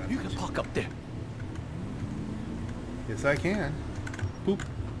 I'll say that. You can park up there. Yes, I can. Boop.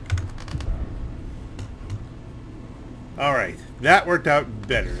 Alright, that worked out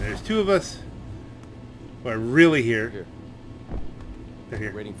better. There's two of us who are really here. Here. They're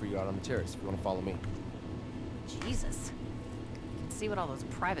here. Waiting for you out on the terrace if you want to follow me. Jesus. You can see what all those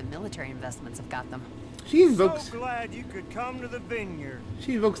private military investments have got them. She invokes... So glad you could come to the vineyard.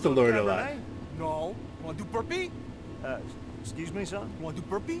 She invokes the Lord a lot. No. Want to do burpee? Excuse me, son? Want to do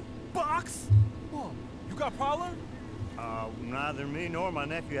burpee? Box? Whoa. You got a problem? Neither me nor my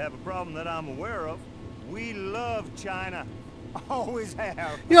nephew have a problem that I'm aware of. We love China. Always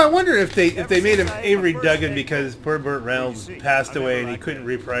have. You know, I wonder if they made him Avery Duggan because poor Burt Reynolds passed away and he couldn't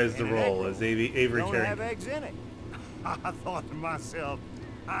reprise the role as Avery Don't have Carrington. eggs in it. I thought to myself,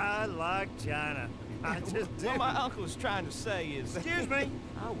 I like China. I just do. What my uncle's trying to say is... Excuse me.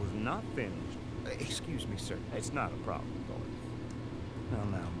 I was not finished. Excuse me, sir. It's not a problem, boy.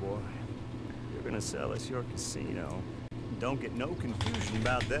 Now, boy. You're gonna sell us your casino. Don't get no confusion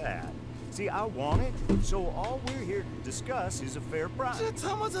about that. See, I want it, so all we're here to discuss is a fair price. 这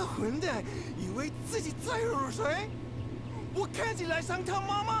他妈这混蛋，以为自己载入谁？我看起来像他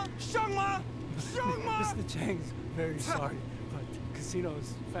妈妈，像吗？像吗？ Mr. Chang's very sorry, but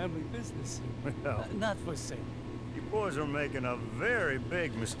casino's family business. Well, Not for sale. you boys are making a very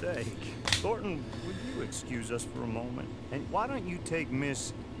big mistake. Thornton, would you excuse us for a moment? And why don't you take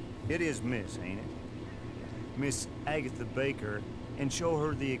Miss... It is Miss, ain't it? Miss Agatha Baker, and show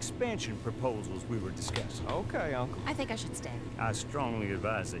her the expansion proposals we were discussing. Okay, Uncle. I think I should stay. I strongly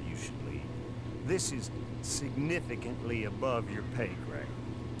advise that you should leave. This is significantly above your pay grade.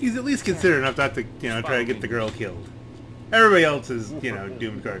 He's at least considered enough not to, you know, try to get the girl killed. Everybody else is, you know,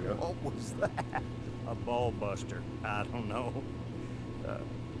 doomed cargo. What was that? A ball buster. I don't know.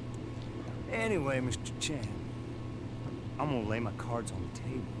 Anyway, Mr. Chan, I'm gonna lay my cards on the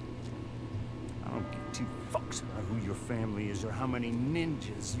table. I don't give two fucks about who your family is or how many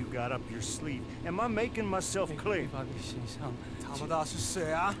ninjas you got up your sleeve. Am I making myself clear? 他们的是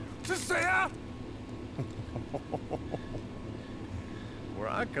谁啊？是谁啊？ Where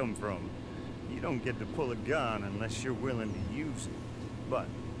I come from, you don't get to pull a gun unless you're willing to use it. But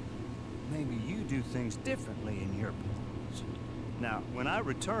maybe you do things differently in your parts. Now, when I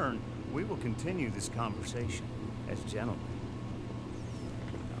return, we will continue this conversation as gentlemen.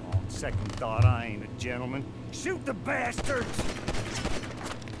 On second thought, I ain't a gentleman. Shoot the bastards!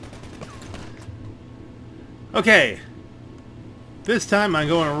 Okay. This time I'm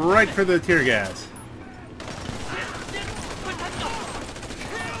going right for the tear gas.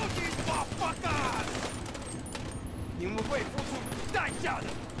 Kill these motherfuckers! 你们会付出代价的。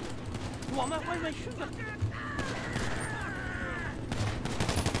我们会为这个。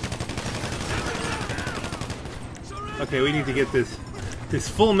 Okay, we need to get this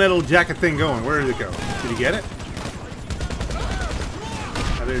full metal jacket thing going. Where did it go? Did he get it?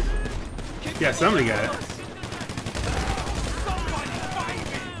 Oh, there's... Yeah, somebody got it.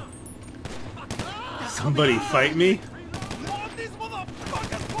 Somebody fight me?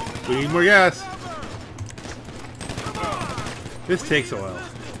 We need more gas. This takes a while.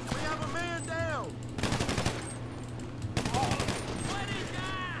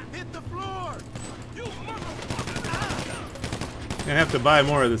 Gonna have to buy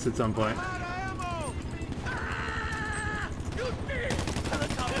more of this at some point.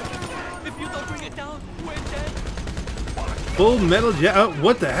 If you don't bring it down, we're dead. Full metal jacket. Oh,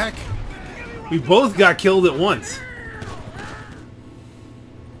 what the heck? We both got killed at once.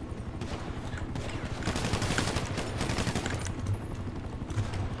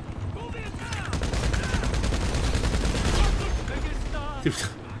 Dude,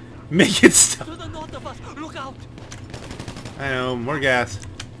 make it stop. To the north of us, look out! I know, more gas.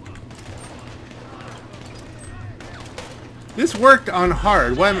 This worked on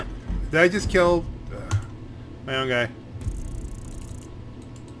hard. Why did I just kill my own guy?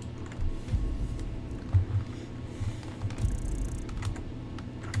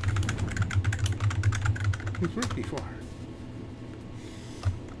 It's worked before.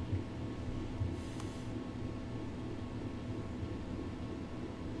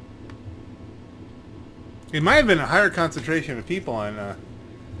 It might have been a higher concentration of people on,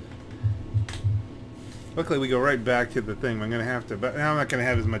 luckily we go right back to the thing. I'm gonna have to, but now I'm not gonna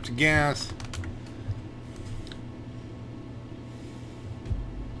have as much gas.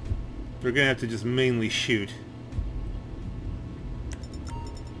 We're gonna have to just mainly shoot.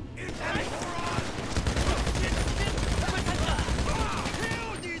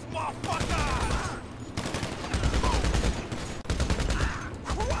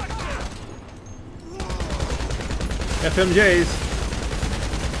 FMJs.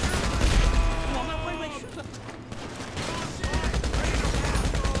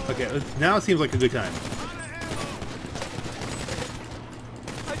 Okay, now it seems like a good time.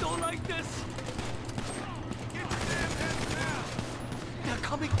 I don't like this. They're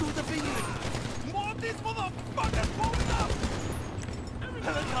coming through the vineyard. More of these motherfuckers pulling up!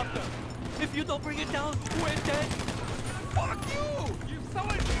 Helicopter. If you don't bring it down, we're dead. Fuck you! You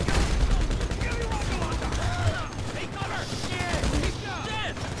someone give me rocket launcher! Take cover! Shit! Keep down!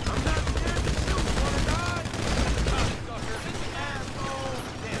 Shit! I'm not scared to shoot, wanna die? Sucker, this asshole!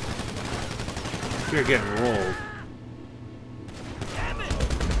 Damn. You're getting rolled. Damn it!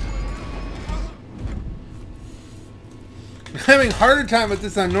 I'm having a harder time with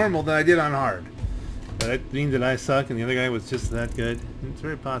this on normal than I did on hard. But that means that I suck and the other guy was just that good. It's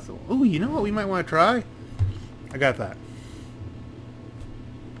very possible. Oh, you know what we might want to try? I got that.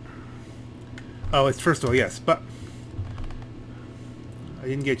 Oh, it's first of all, yes, but I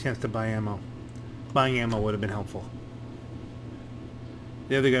didn't get a chance to buy ammo. Buying ammo would have been helpful.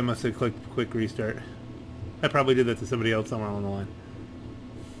 The other guy must have clicked quick restart. I probably did that to somebody else somewhere along the line.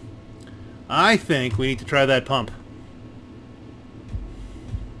 I think we need to try that pump.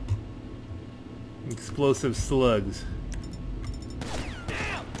 Explosive slugs.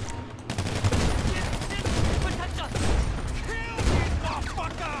 Damn! Kill these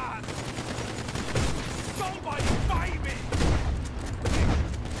motherfuckers! Somebody fight me!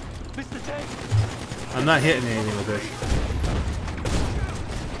 Mr. Tank. I'm not hitting anything with this.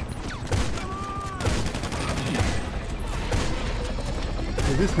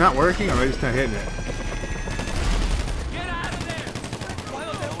 Is this not working or am I just not hitting it? Get out of there! Why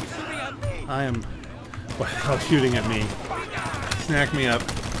are they always shooting at me? I am... Wow, shooting at me. Snack me up.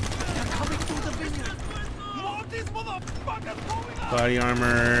 They're coming through the vineyard. More of these motherfuckers pulling up! Body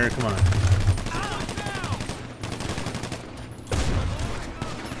armor, come on.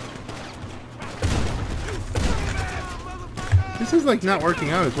 This is like not working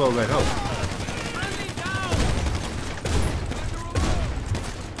out as well as I hoped.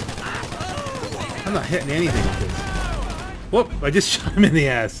 I'm not hitting anything with this. Whoop! I just shot him in the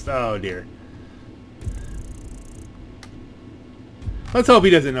ass. Oh dear. Let's hope he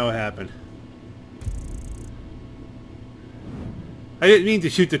doesn't know what happened. I didn't mean to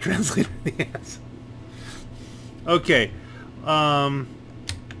shoot the translator in the ass. Okay.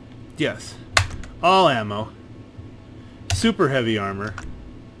 Yes. All ammo. Super heavy armor.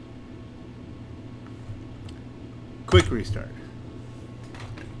 Quick restart.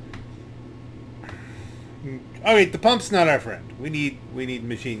 All right, the pump's not our friend. We need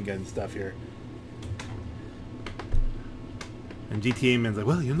machine gun stuff here. And GTA Man's like,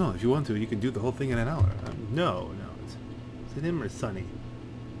 well, you know, if you want to, you can do the whole thing in an hour. No. Is it him or Sonny?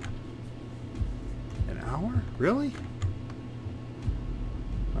 An hour? Really?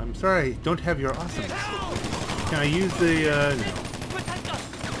 I'm sorry, I don't have your awesomeness. Can I use the, no.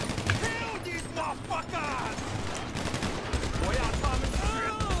 Kill these motherfuckers! Boy, I promise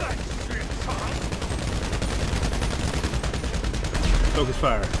you, Focus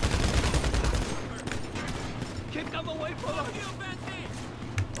fire. Keep them away from us.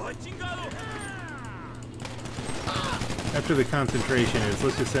 After the concentration is,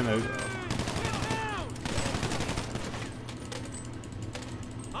 let's just send a...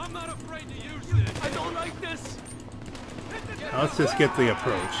 I'm not afraid to use this. I don't like this. Let's just get the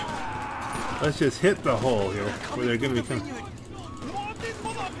approach. Let's just hit the hole here, where they're going to become...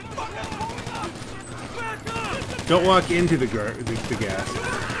 Don't walk into the gas.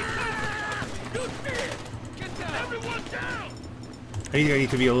 I think I need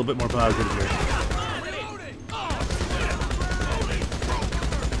to be a little bit more positive here.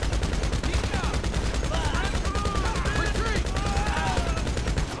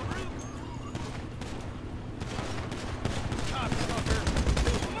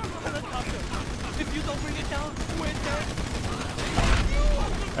 If you don't bring it down, we're dead.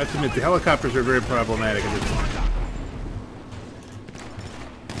 I have to admit, the helicopters are very problematic at this point.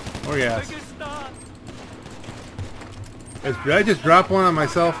 Or gas. Did I just drop one on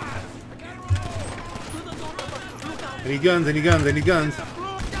myself? I need guns, I need guns, I need guns.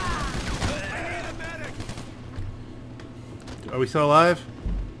 Are we still alive?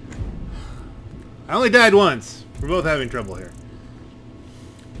 I only died once. We're both having trouble here.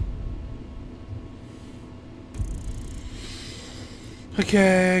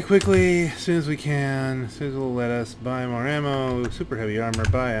 Okay, quickly, as soon as we can. As soon as it'll let us buy more ammo. Super heavy armor,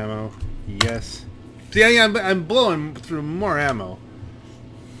 buy ammo. Yes. See, I'm blowing through more ammo.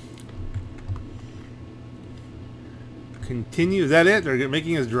 Continue. Is that it? They're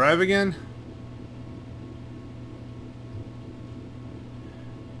making us drive again?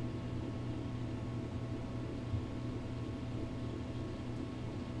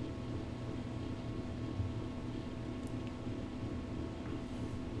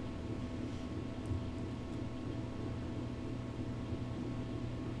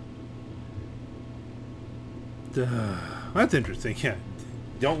 That's interesting. Yeah.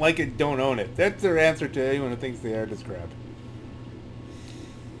 Don't like it, don't own it. That's their answer to anyone who thinks they are just crap.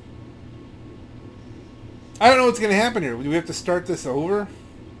 I don't know what's going to happen here. Do we have to start this over?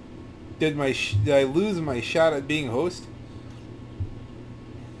 Did I lose my shot at being host?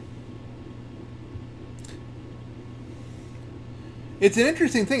 It's an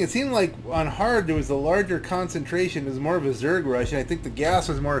interesting thing. It seemed like on hard there was a larger concentration. It was more of a Zerg rush, and I think the gas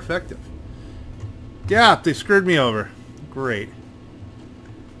was more effective. Yeah, they screwed me over. Great.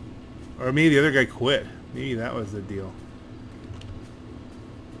 Or maybe the other guy quit. Maybe that was the deal.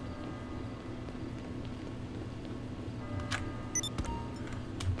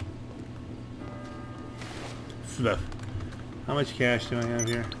 How much cash do I have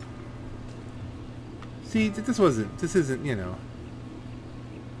here? See, this isn't, you know.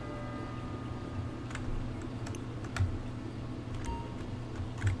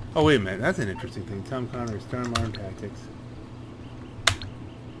 Oh, wait a minute. That's an interesting thing. Tom Connor's Storm Arm Tactics.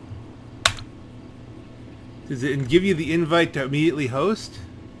 Does it give you the invite to immediately host?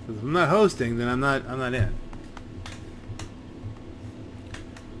 Because if I'm not hosting, then I'm not in.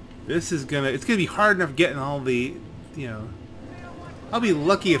 This is it's gonna be hard enough getting all the, you know. I'll be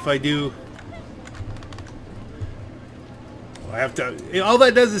lucky if I do. I have to. All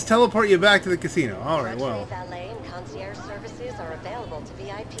that does is teleport you back to the casino. All right, well. Valet and concierge services are available to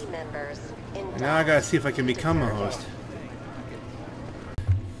VIP members. Now I gotta see if I can become a host.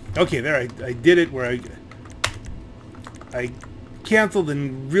 Okay, there I did it where I canceled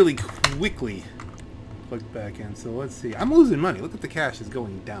and really quickly clicked back in. So let's see. I'm losing money. Look at the cash is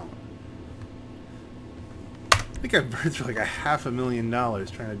going down. I think I've burned through like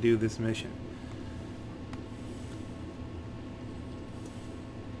 $500,000 trying to do this mission.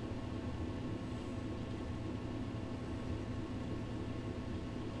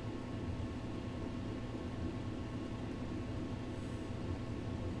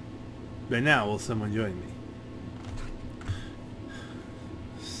 But now will someone join me?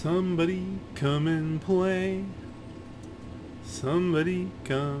 Somebody come and play. Somebody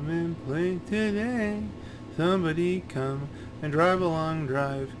come and play today. Somebody come and drive a long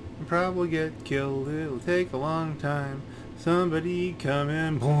drive and probably get killed. It'll take a long time. Somebody come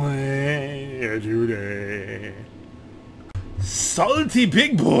and play today. Salty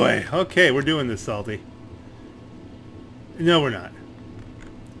big boy. Okay, we're doing this, Salty. No, we're not.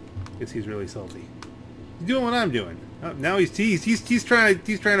 Guess he's really salty. He's doing what I'm doing. Oh, now he's trying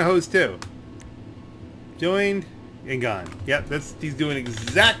to host too. Joined and gone. Yep, he's doing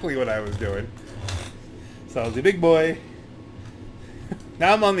exactly what I was doing. Salty big boy.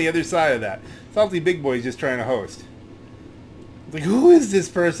 Now I'm on the other side of that. Salty big boy is just trying to host. It's like, who is this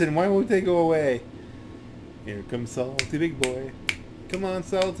person? Why won't they go away? Here comes Salty big boy. Come on,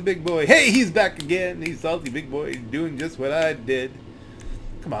 Salty big boy. Hey, he's back again. He's Salty big boy doing just what I did.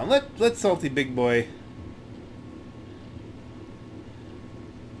 Come on, let Salty big boy.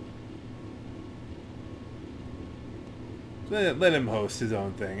 Let him host his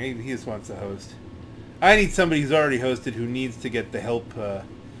own thing. He just wants to host. I need somebody who's already hosted who needs to get the help, the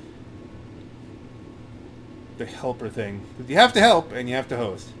helper thing. Because you have to help and you have to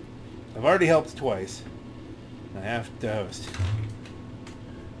host. I've already helped twice. I have to host.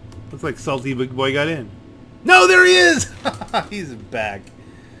 Looks like Salty big boy got in. No, there he is! He's back.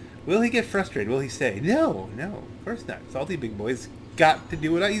 Will he get frustrated? Will he say, no, of course not. Salty big boy's got to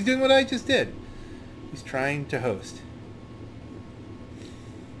do he's doing what I just did. He's trying to host.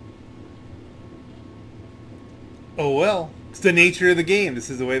 Oh well, it's the nature of the game. This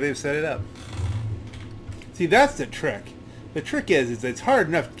is the way they've set it up. See, that's the trick. The trick is it's hard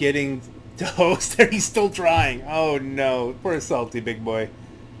enough getting to host and he's still trying. Oh no, poor Salty big boy.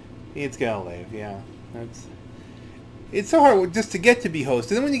 It's gonna leave, yeah. It's so hard just to get to be host.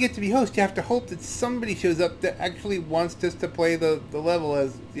 And then when you get to be host, you have to hope that somebody shows up that actually wants just to play the level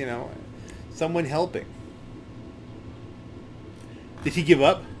as, you know, someone helping. Did he give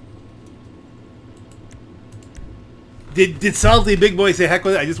up? Did Salty big boy say, heck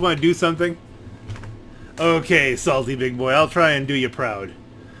with it, I just want to do something? Okay, Salty big boy, I'll try and do you proud.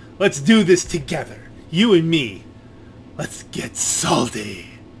 Let's do this together. You and me. Let's get salty.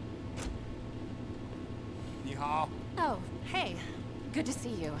 Oh, hey. Good to see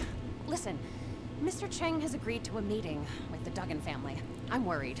you. Listen, Mr. Cheng has agreed to a meeting with the Duggan family. I'm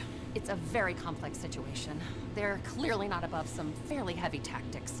worried. It's a very complex situation. They're clearly not above some fairly heavy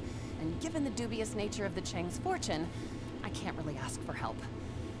tactics. And given the dubious nature of the Cheng's fortune, I can't really ask for help.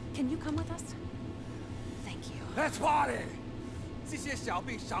 Can you come with us? Thank you. Let's party! 这些小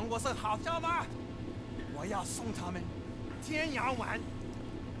兵赏我是好笑吗？我要送他们天涯玩，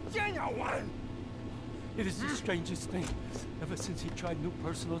天涯玩。It is the strangest thing. Ever since he tried new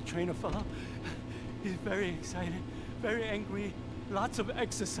personal trainer fella, he's very excited, very angry, lots of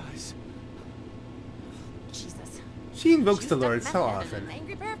exercise. Jesus. She invokes She's the got Lord meth so head and often. an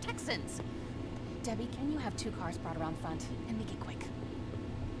angry pair of Texans. Debbie, can you have 2 cars brought around front and make it quick?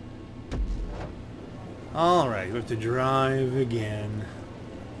 Alright, we have to drive again.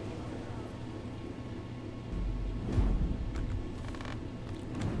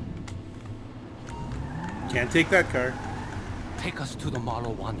 Can't take that car. Take us to the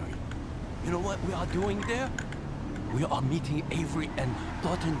Marlow Winery. You know what we are doing there? We are meeting Avery and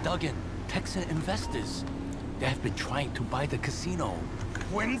Thornton Duggan, Texan investors. They have been trying to buy the casino.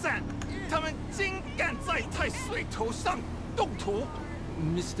 混战，他们竟敢在太岁头上动土！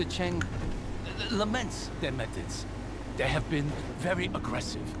 Mr. Cheng laments their methods. They have been very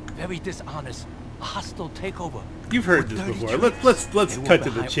aggressive, very dishonest, a hostile takeover. You've heard With this dirty before. tricks. Let's They were cut to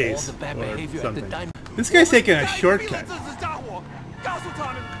the behind chase all the bad or behavior at the something. diamond. This guy's taking a shortcut. 这只家伙，告诉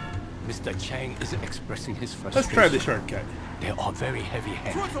他们， Mr. Cheng is expressing his Let's frustration. try the shortcut. They are very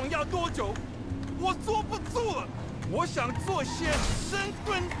heavy-handed. 说总要多久？我坐不住了，我想做些深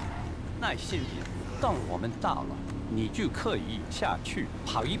蹲。耐心点，等我们到了，你就可以下去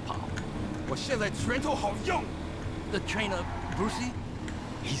跑一跑。我现在拳头好用。 The trainer, Brucey,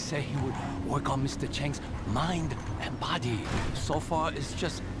 he said he would work on Mr. Cheng's mind and body. So far, it's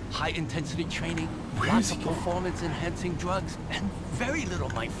just high-intensity training, lots of performance-enhancing drugs, and very little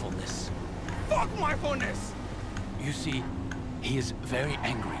mindfulness. Fuck mindfulness. You see, he is very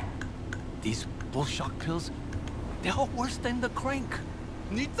angry. These bullshit pills, they are worse than the crank.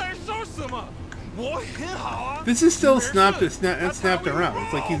 你在说什么？我很好啊。 This is still 没事 snapped around.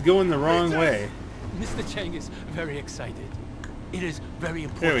 It's like he's going the wrong way. Mr. Cheng is very excited. It is very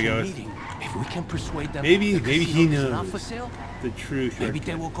There we important go. meeting. If we can persuade them Maybe the he casino is not knows for sale, the true maybe shortcut.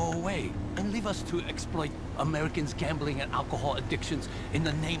 they will go away and leave us to exploit Americans' gambling and alcohol addictions in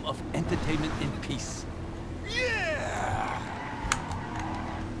the name of entertainment and peace. Yeah.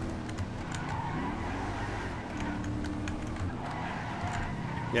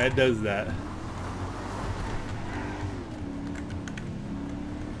 Yeah, it does that.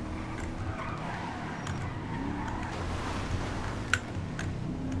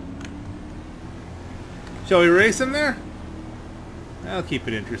 Shall we race him there? I'll keep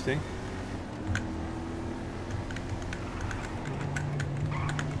it interesting.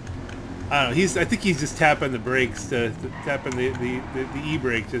 I don't know. I think he's just tapping the brakes tapping the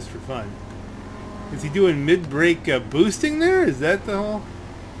e-brake just for fun. Is he doing mid-brake boosting there? Is that the whole?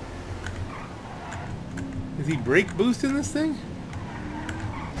 Is he brake boosting this thing?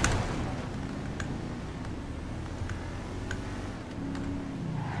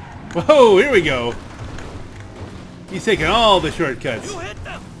 Whoa! Here we go. He's taking all the shortcuts. You hit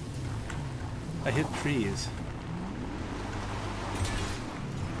them. I hit trees.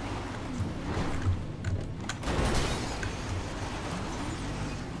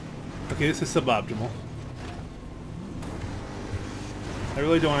 Okay, this is suboptimal. I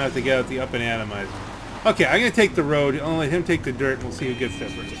really don't have to get out the up and atomize. Okay, I'm gonna take the road. I'll let him take the dirt, and we'll see who gets there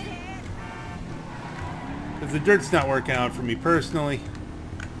first. Because the dirt's not working out for me personally.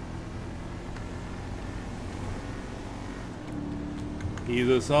 He's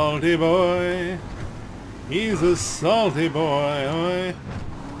a salty boy. He's a salty boy. Oi.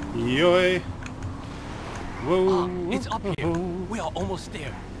 Yoy. Whoa. It's up here. We are almost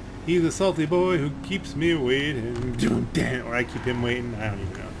there. He's a salty boy who keeps me waiting. Damn, or I keep him waiting. I don't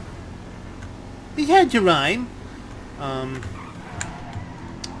even know. He had to rhyme.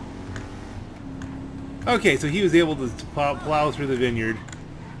 Okay, so he was able to plow through the vineyard.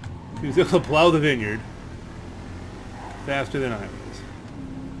 He was able to plow the vineyard faster than I was.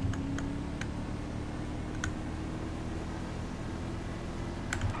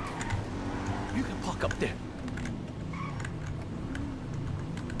 You can park up there.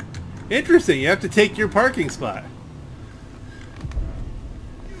 Interesting. You have to take your parking spot.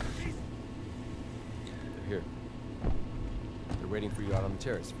 They're here. They're waiting for you out on the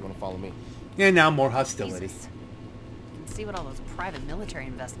terrace if you want to follow me. And now more hostility. Jesus. You can see what all those private military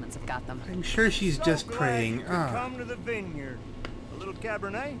investments have got them. I'm sure she's So just glad praying. you could come to the vineyard. A little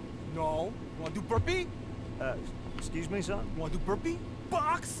Cabernet? No. You want to do burpee? Excuse me, son? You want to do burpee?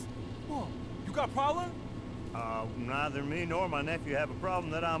 Box. Whoa. You got a problem? Neither me nor my nephew have a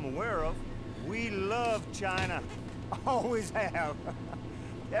problem that I'm aware of. We love China. Always have.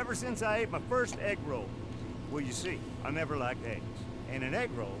 Ever since I ate my first egg roll. Well, you see, I never liked eggs. And an egg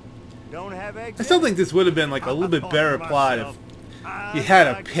roll don't have eggs. I still think this would have been like a little bit better plot if you had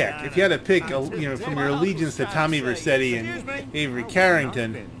a pick. If you had to pick, you know, from your allegiance to Tommy Vercetti and Avery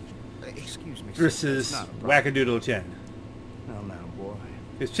Carrington. Excuse me. me. versus Wackadoodle Chen. No, now, boy.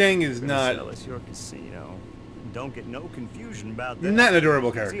 Because Chang is not Sell us your casino. Don't get no confusion about that. not an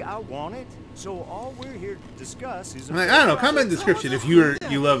adorable See, character. I want it, so all we're here to discuss is... I don't know. Comment in the description if you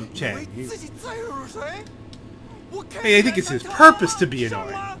love Chang. Hey, I think it's his purpose to be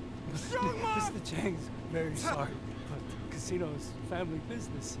annoying. Mr. Chang's very sorry, but the casino's family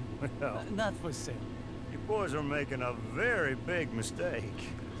business. Well, Not for sale. you boys are making a very big mistake.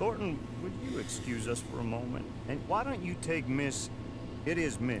 Thornton, would you excuse us for a moment? And why don't you take Miss... It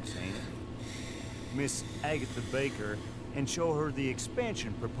is Miss, ain't it? Miss Agatha Baker, and show her the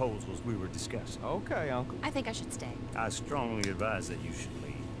expansion proposals we were discussing. Okay, Uncle. I think I should stay. I strongly advise that you should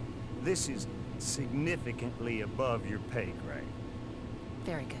leave. This is significantly above your pay grade.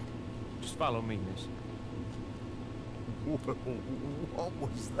 Very good. Just follow me, miss. What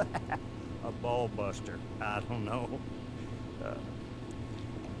was that? A ball buster. I don't know.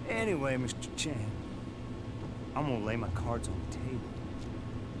 Anyway, Mr. Chan, I'm gonna lay my cards on the table.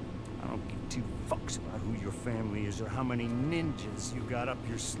 I don't give two fucks about who your family is or how many ninjas you got up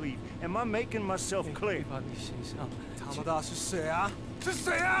your sleeve. Am I making myself clear?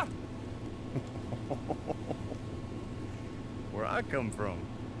 Where I come from,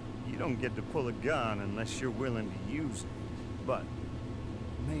 you don't get to pull a gun unless you're willing to use it. But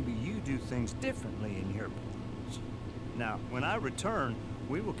maybe you do things differently in your parts. Now, when I return,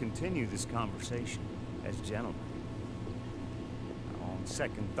 we will continue this conversation as gentlemen. On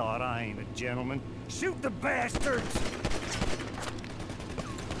second thought, I ain't a gentleman. Shoot the bastards!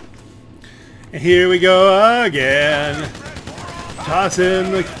 Here we go again.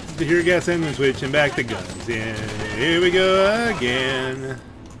 Tossing the tear gas and then switching back the guns. Yeah, here we go again.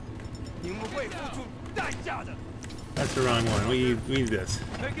 That's the wrong one. We need this.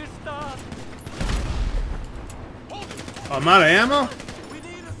 Oh, I'm out of ammo?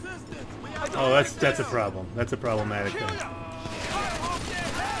 Oh, that's a problem. That's a problematic thing.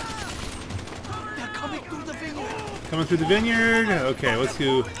 Coming through the vineyard? Okay, let's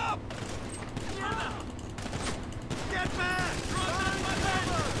do...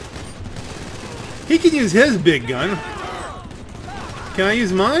 He can use his big gun. Can I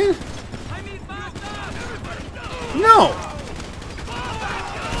use mine? No!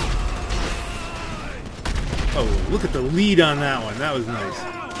 Oh, look at the lead on that one. That was nice.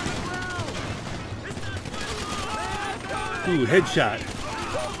 Ooh, headshot.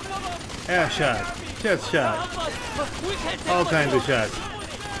 Ass shot. Chest shot. All kinds of shots.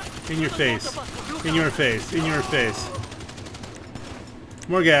 In your face. In your face. In your face.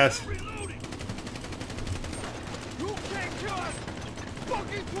 More gas.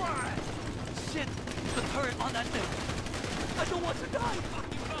 Shit! The turret on that thing! I don't want to die!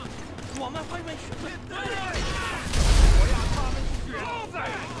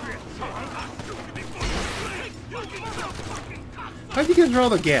 How'd you get through all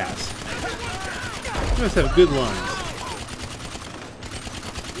the gas? You must have good lungs.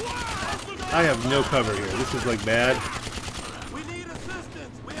 I have no cover here. This is like bad. We need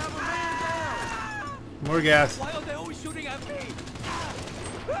assistance. We have a man down. More gas. Why are they always shooting at me?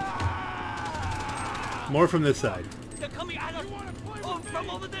 More from this side. They're coming at us from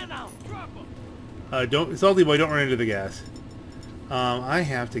over there now. Don't, Salty Boy, don't run into the gas. I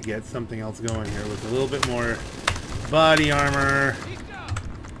have to get something else going here with a little bit more body armor,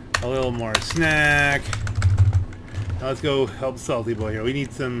 a little more snack. Now let's go help Salty Boy here. We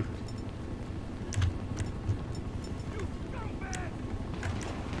need some.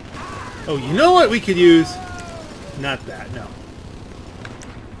 Oh, you know what we could use? Not that, no.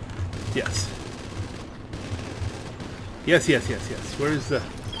 Yes. Yes, yes, yes, yes. Where's the...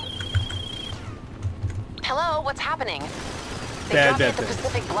 Hello, what's happening? They Bad, dropped me bad at the things.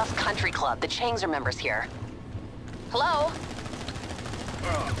 Pacific Bluff Country Club. The Changs are members here. Hello?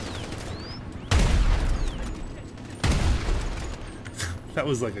 That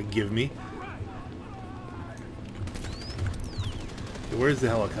was like a give me. Okay, where's the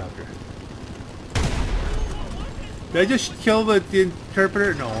helicopter? Did I just kill the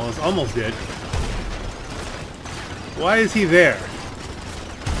interpreter? No, I almost did. Why is he there?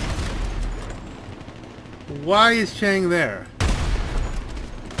 Why is Chang there?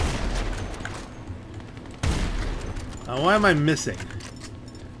 Why am I missing?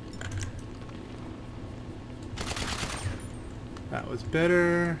 That was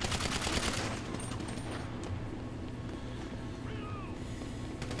better.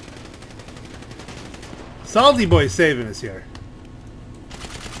 Salty Boy's saving us here.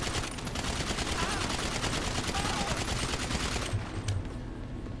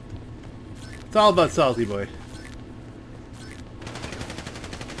 It's all about Salty Boy.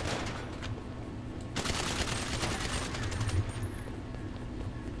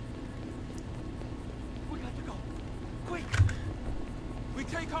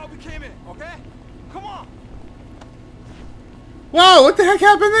 take how we came in, okay? Come on. Whoa, what the heck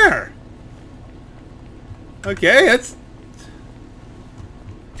happened there? Okay, that's...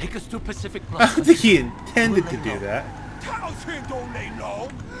 Take us to Pacific I Plus. don't think he intended to do that. Townsend don't lay low.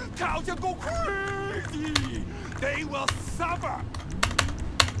 Townsend go crazy. They will suffer.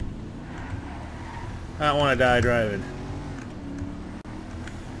 I don't want to die driving.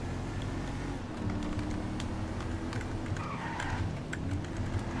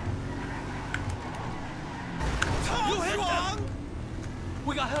 You hit them!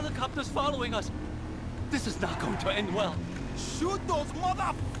 We got helicopters following us. This is not going to end well. Shoot those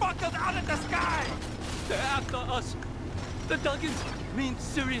motherfuckers out of the sky. They're after us. The Duggins mean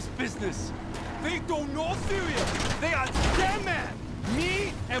serious business. They don't know serious. They are dead men.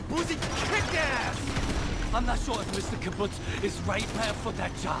 Me and Brucey kick ass. I'm not sure if Mr. Kibbutz is right man for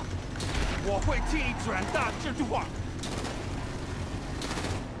that job. 我会替你转达这句话。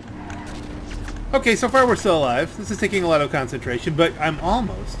 Okay, so far we're still alive. This is taking a lot of concentration, but I'm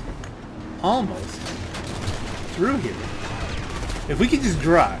almost through here. If we could just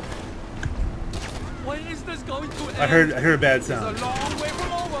drive. When is this going to end? I heard a bad It's a sound. long way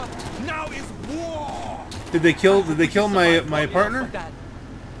from over. Now it's war. Did they kill my partner?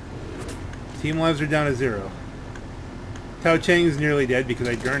 Team lives are down to 0. Tao Chang's nearly dead because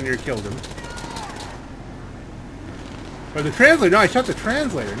I darn near killed him. Or the translator. No, I shot the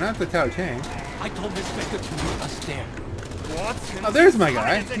translator, not the Tao Chang. I told Miss Baker to meet us there. Oh, there's my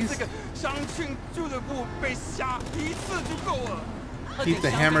guy. He's... 相信俱乐部被吓一次就够了。 Keep the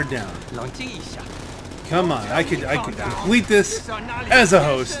hammer down. 冷静一下。 Come on, I could complete this as a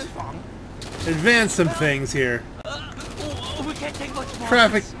host. Advance some things here. We can't take much more.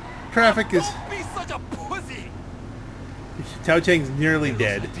 Traffic is... Don't be such a pussy. Tao Chang's nearly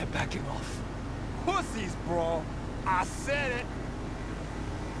dead. They're backing off. Pussies, bro. I said it.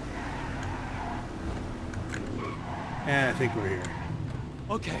 And I think we're here.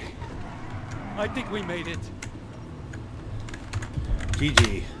 Okay. I think we made it.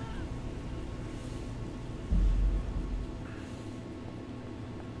 GG.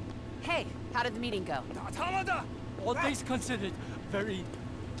 Hey, how did the meeting go? 打他们的！ All things considered,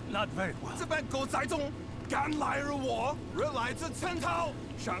 not very well. 这班狗仔中，敢来而我，人来自陈涛，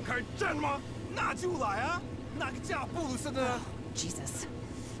想开战吗？那就来啊！那个架不如是的。 Jesus.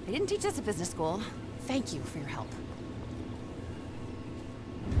 They didn't teach us at business school. Thank you for your help.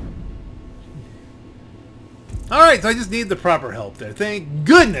 Alright, so I just need the proper help there. Thank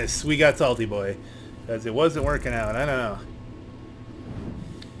goodness we got Salty Boy. Because it wasn't working out. I don't know.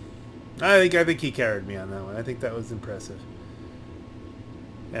 I think he carried me on that one. I think that was impressive.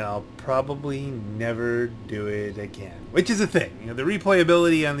 And I'll probably never do it again. Which is a thing. You know, the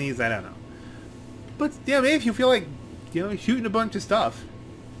replayability on these, I don't know. But, yeah, maybe if you feel like, you know, shooting a bunch of stuff.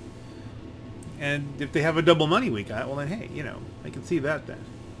 And if they have a double money week on it, well then, hey, you know, I can see that then.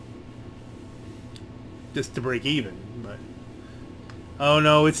 Just to break even, but... Oh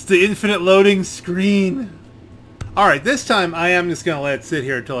no, it's the infinite loading screen! Alright, this time I am just going to let it sit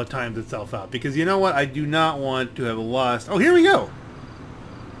here until it times itself out. Because you know what? I do not want to have lost... Oh, here we go!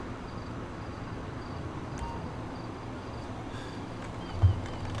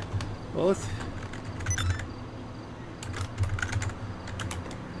 Well, let's...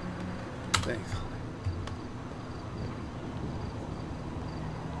 Thanks.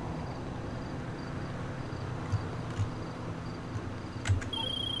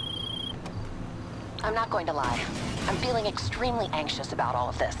 I'm not going to lie. I'm feeling extremely anxious about all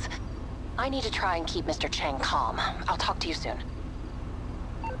of this. I need to try and keep Mr. Chang calm. I'll talk to you soon.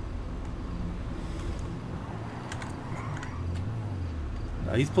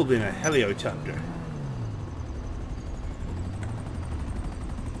 He's pulled in a helichopter.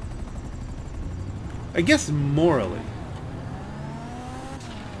 I guess morally,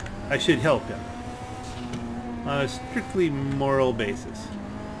 I should help him on a strictly moral basis.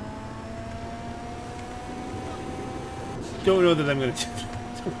 Don't know that I'm going to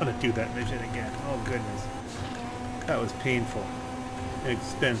want to do that mission again. Oh goodness, that was painful and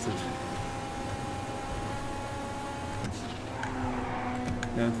expensive.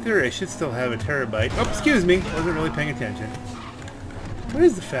 Now in theory I should still have a terabyte. Oh, excuse me, wasn't really paying attention. What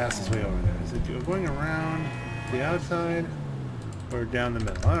is the fastest way over there? Is it going around the outside or down the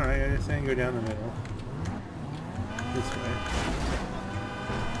middle? Alright, I'm just saying go down the middle. This way.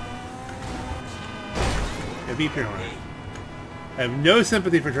 Yeah, beep your horn. I have no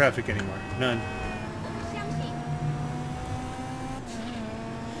sympathy for traffic anymore. None.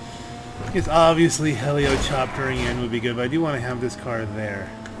 It's obviously helichoptering in would be good, but I do want to have this car there.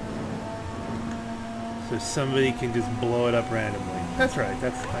 So somebody can just blow it up randomly. That's right.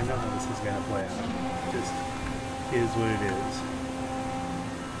 I know how this is gonna play out. Just is what it is.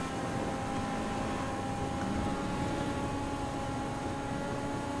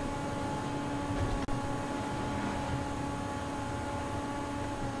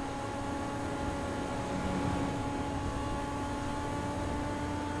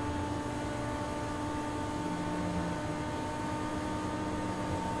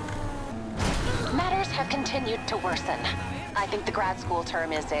 Matters have continued to worsen. I think the grad school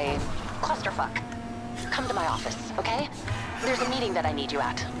term is a clusterfuck. Come to my office, okay? There's a meeting that I need you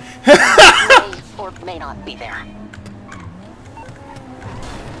at. May or may not be there.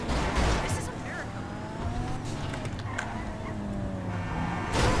 This is America.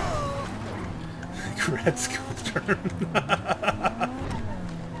 Grad school term.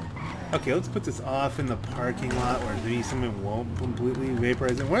 Okay, let's put this off in the parking lot where maybe someone won't completely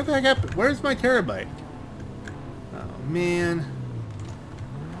vaporize it. Where the heck happened? Where's my terabyte? Oh, man.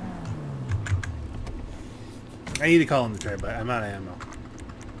 I need to call in the terabyte. I'm out of ammo.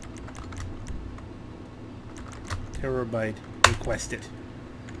 Terabyte requested.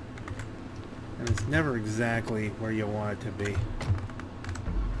 And it's never exactly where you want it to be.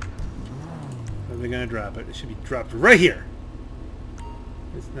 So they're going to drop it. It should be dropped right here.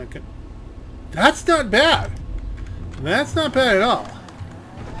 It's not good. That's not bad. That's not bad at all.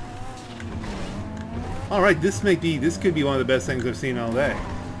 All right, this could be one of the best things I've seen all day.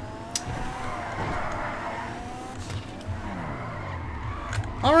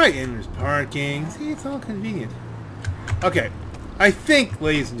 All right, and there's parking. See, it's all convenient. Okay, I think,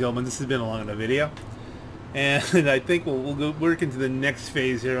 ladies and gentlemen, this has been a long enough video, and I think we'll go work into the next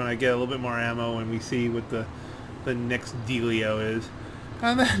phase here when I get a little bit more ammo and we see what the next dealio is.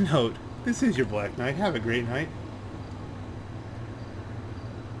 On that note, this is your Black Knight. Have a great night.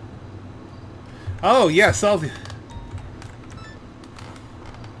 Oh, yeah, salty.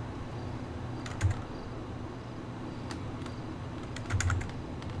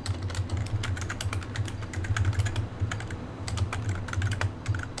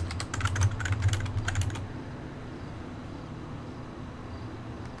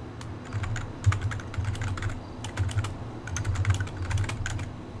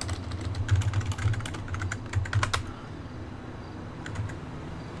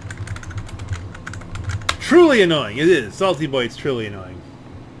 Truly annoying. It is. Salty Boy, it's truly annoying.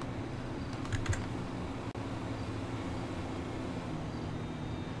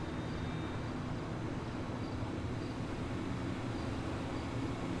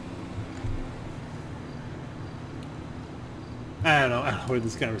 I don't know where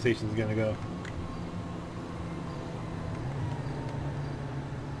this conversation is going to go.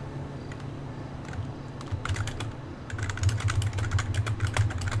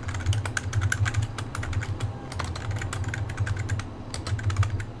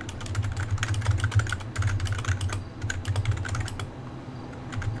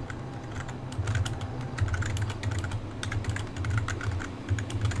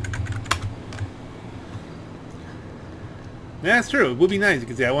 That's true. It would be nice. You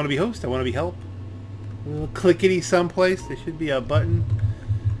can say, I want to be host, I want to be help. A little clickety someplace. There should be a button.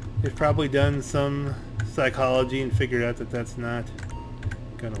 They've probably done some psychology and figured out that that's not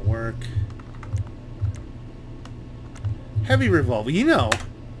going to work. Heavy revolver. You know,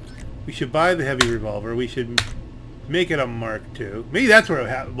 we should buy the heavy revolver. We should make it a Mark II. Maybe that's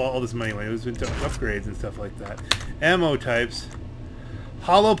where all this money went. It was into upgrades and stuff like that. Ammo types.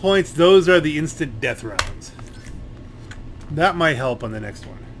 Hollow points. Those are the instant death rounds. That might help on the next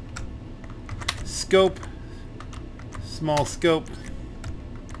one. Scope. Small scope.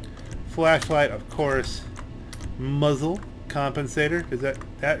 Flashlight, of course. Muzzle. Compensator. Because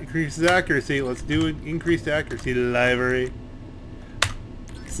that increases accuracy. Let's do increased accuracy. Livery.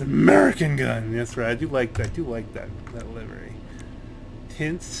 It's an American gun. That's right. I do like that. That livery.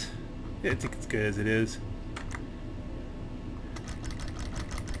 Tints. Yeah, I think it's good as it is.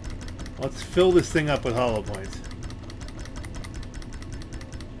 Let's fill this thing up with hollow points.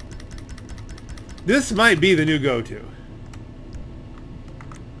 This might be the new go-to.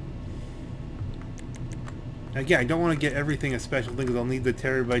 Again, I don't want to get everything a special thing because I'll need the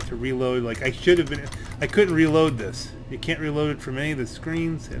terabyte to reload. Like, I couldn't reload this. You can't reload it from any of the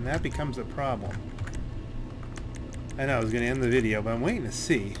screens, and that becomes a problem. I know I was going to end the video, but I'm waiting to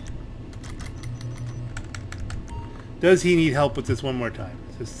see. Does he need help with this one more time?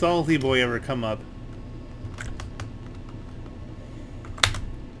 Does Salty Boy ever come up?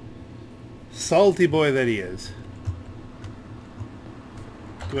 Salty Boy that he is.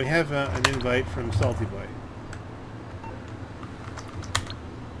 Do I have an invite from Salty Boy?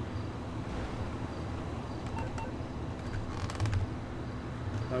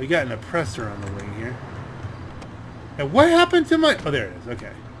 we got an oppressor on the wing here. And what happened to my... Oh, there it is.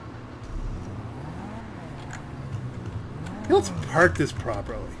 Okay. Let's park this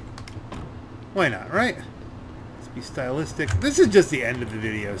properly. Why not, right? Let's be stylistic. This is just the end of the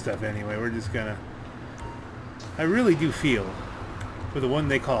video stuff anyway. We're just gonna... I really do feel for the one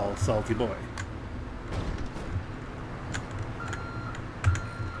they call Salty Boy.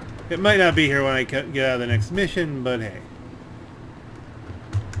 It might not be here when I get out of the next mission, but hey.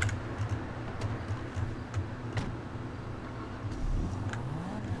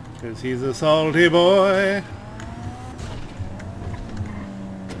 Because he's a salty boy.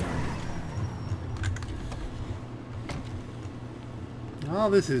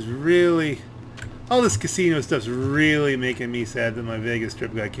 All this is really... All this casino stuff's really making me sad that my Vegas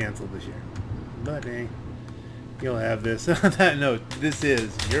trip got canceled this year. But hey, you'll have this. On that note, this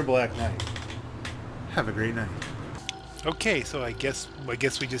is your Black Knight. Have a great night. Okay, so I guess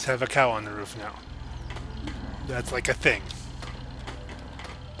we just have a cow on the roof now. That's like a thing.